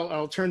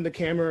 I'll turn the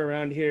camera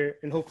around here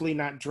and hopefully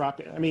not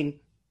drop it. I mean,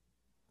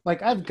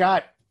 like, I've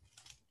got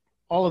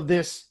all of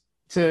this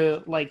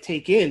to, like,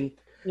 take in.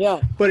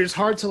 Yeah. But it's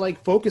hard to,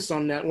 like, focus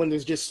on that when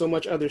there's just so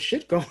much other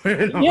shit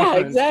going on. Yeah,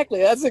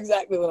 exactly. That's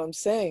exactly what I'm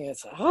saying.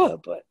 It's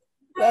but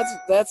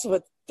that's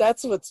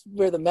what's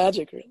where the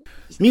magic really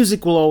is.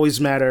 Music will always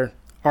matter.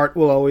 Art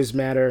will always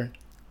matter,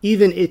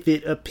 even if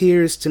it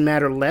appears to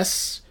matter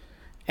less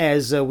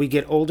as we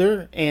get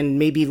older, and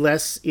maybe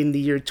less in the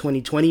year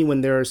 2020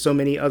 when there are so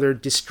many other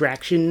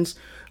distractions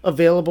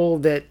available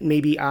that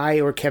maybe I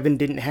or Kevin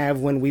didn't have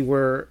when we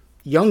were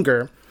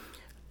younger.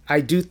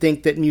 I do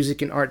think that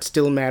music and art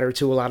still matter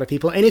to a lot of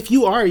people. And if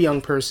you are a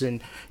young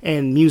person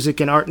and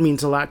music and art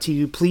means a lot to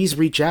you, please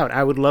reach out.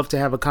 I would love to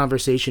have a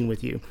conversation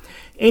with you.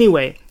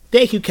 Anyway,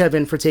 thank you,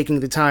 Kevin, for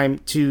taking the time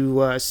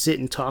to sit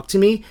and talk to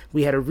me.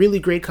 We had a really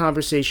great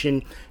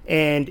conversation.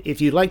 And if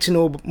you'd like to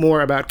know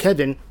more about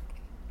Kevin,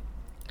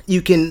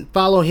 you can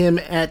follow him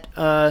at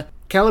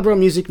Calibro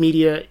Music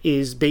Media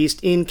is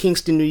based in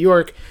Kingston, New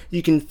York.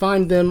 You can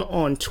find them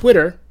on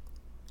Twitter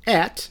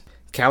at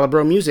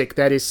Calibro Music.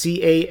 That is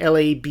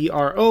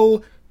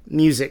Calabro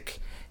Music.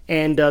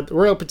 And the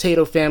Royal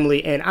Potato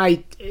Family. And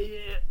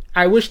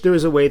I wish there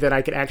was a way that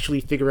I could actually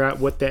figure out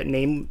what that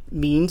name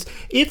means.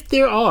 If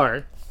there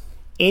are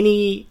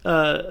any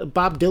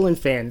Bob Dylan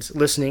fans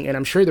listening, and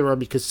I'm sure there are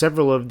because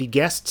several of the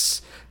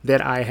guests that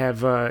I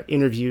have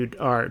interviewed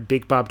are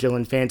big Bob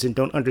Dylan fans and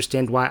don't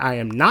understand why I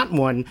am not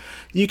one,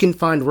 you can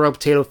find Royal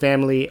Potato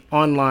Family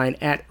online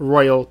at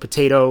Royal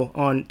Potato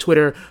on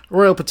Twitter,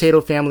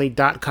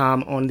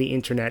 royalpotatofamily.com on the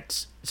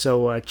internet.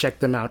 So check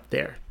them out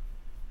there.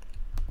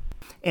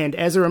 And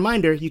as a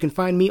reminder, you can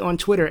find me on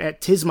Twitter at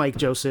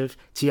TisMikeJoseph,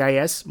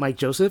 TIS Mike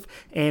Joseph,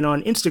 and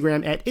on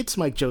Instagram at It's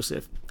Mike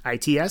Joseph,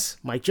 ITS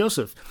Mike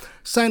Joseph.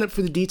 Sign up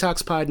for the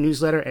Detox Pod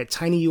newsletter at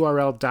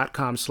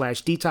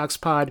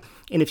tinyurl.com/detoxpod.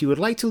 And if you would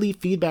like to leave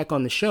feedback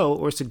on the show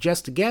or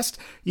suggest a guest,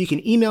 you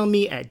can email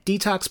me at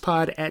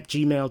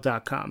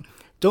detoxpod@gmail.com.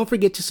 Don't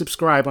forget to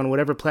subscribe on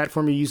whatever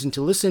platform you're using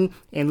to listen,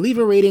 and leave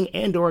a rating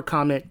and or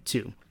comment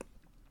too.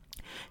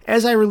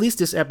 As I release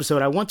this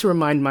episode, I want to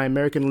remind my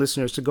American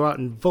listeners to go out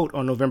and vote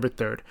on November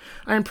 3rd.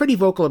 I am pretty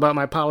vocal about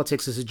my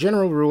politics as a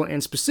general rule,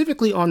 and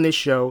specifically on this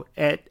show,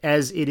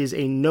 as it is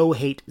a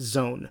no-hate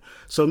zone.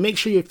 So make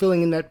sure you're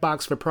filling in that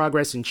box for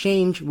progress and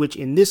change, which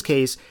in this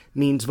case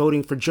means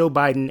voting for Joe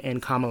Biden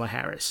and Kamala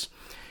Harris.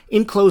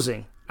 In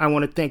closing, I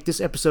want to thank this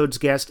episode's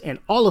guest and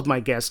all of my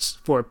guests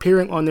for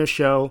appearing on this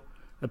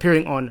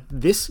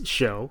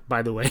show,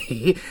 by the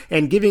way,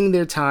 and giving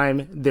their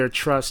time, their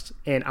trust,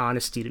 and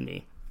honesty to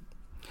me.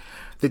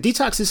 The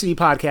Detoxicity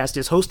Podcast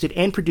is hosted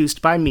and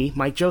produced by me,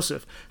 Mike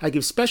Joseph. I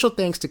give special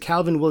thanks to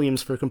Calvin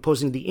Williams for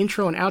composing the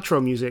intro and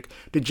outro music,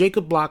 to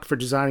Jacob Block for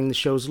designing the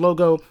show's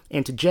logo,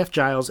 and to Jeff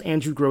Giles,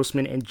 Andrew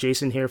Grossman, and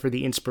Jason Hare for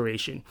the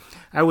inspiration.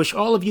 I wish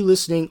all of you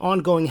listening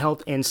ongoing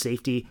health and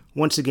safety.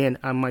 Once again,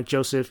 I'm Mike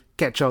Joseph.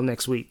 Catch y'all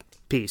next week.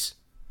 Peace.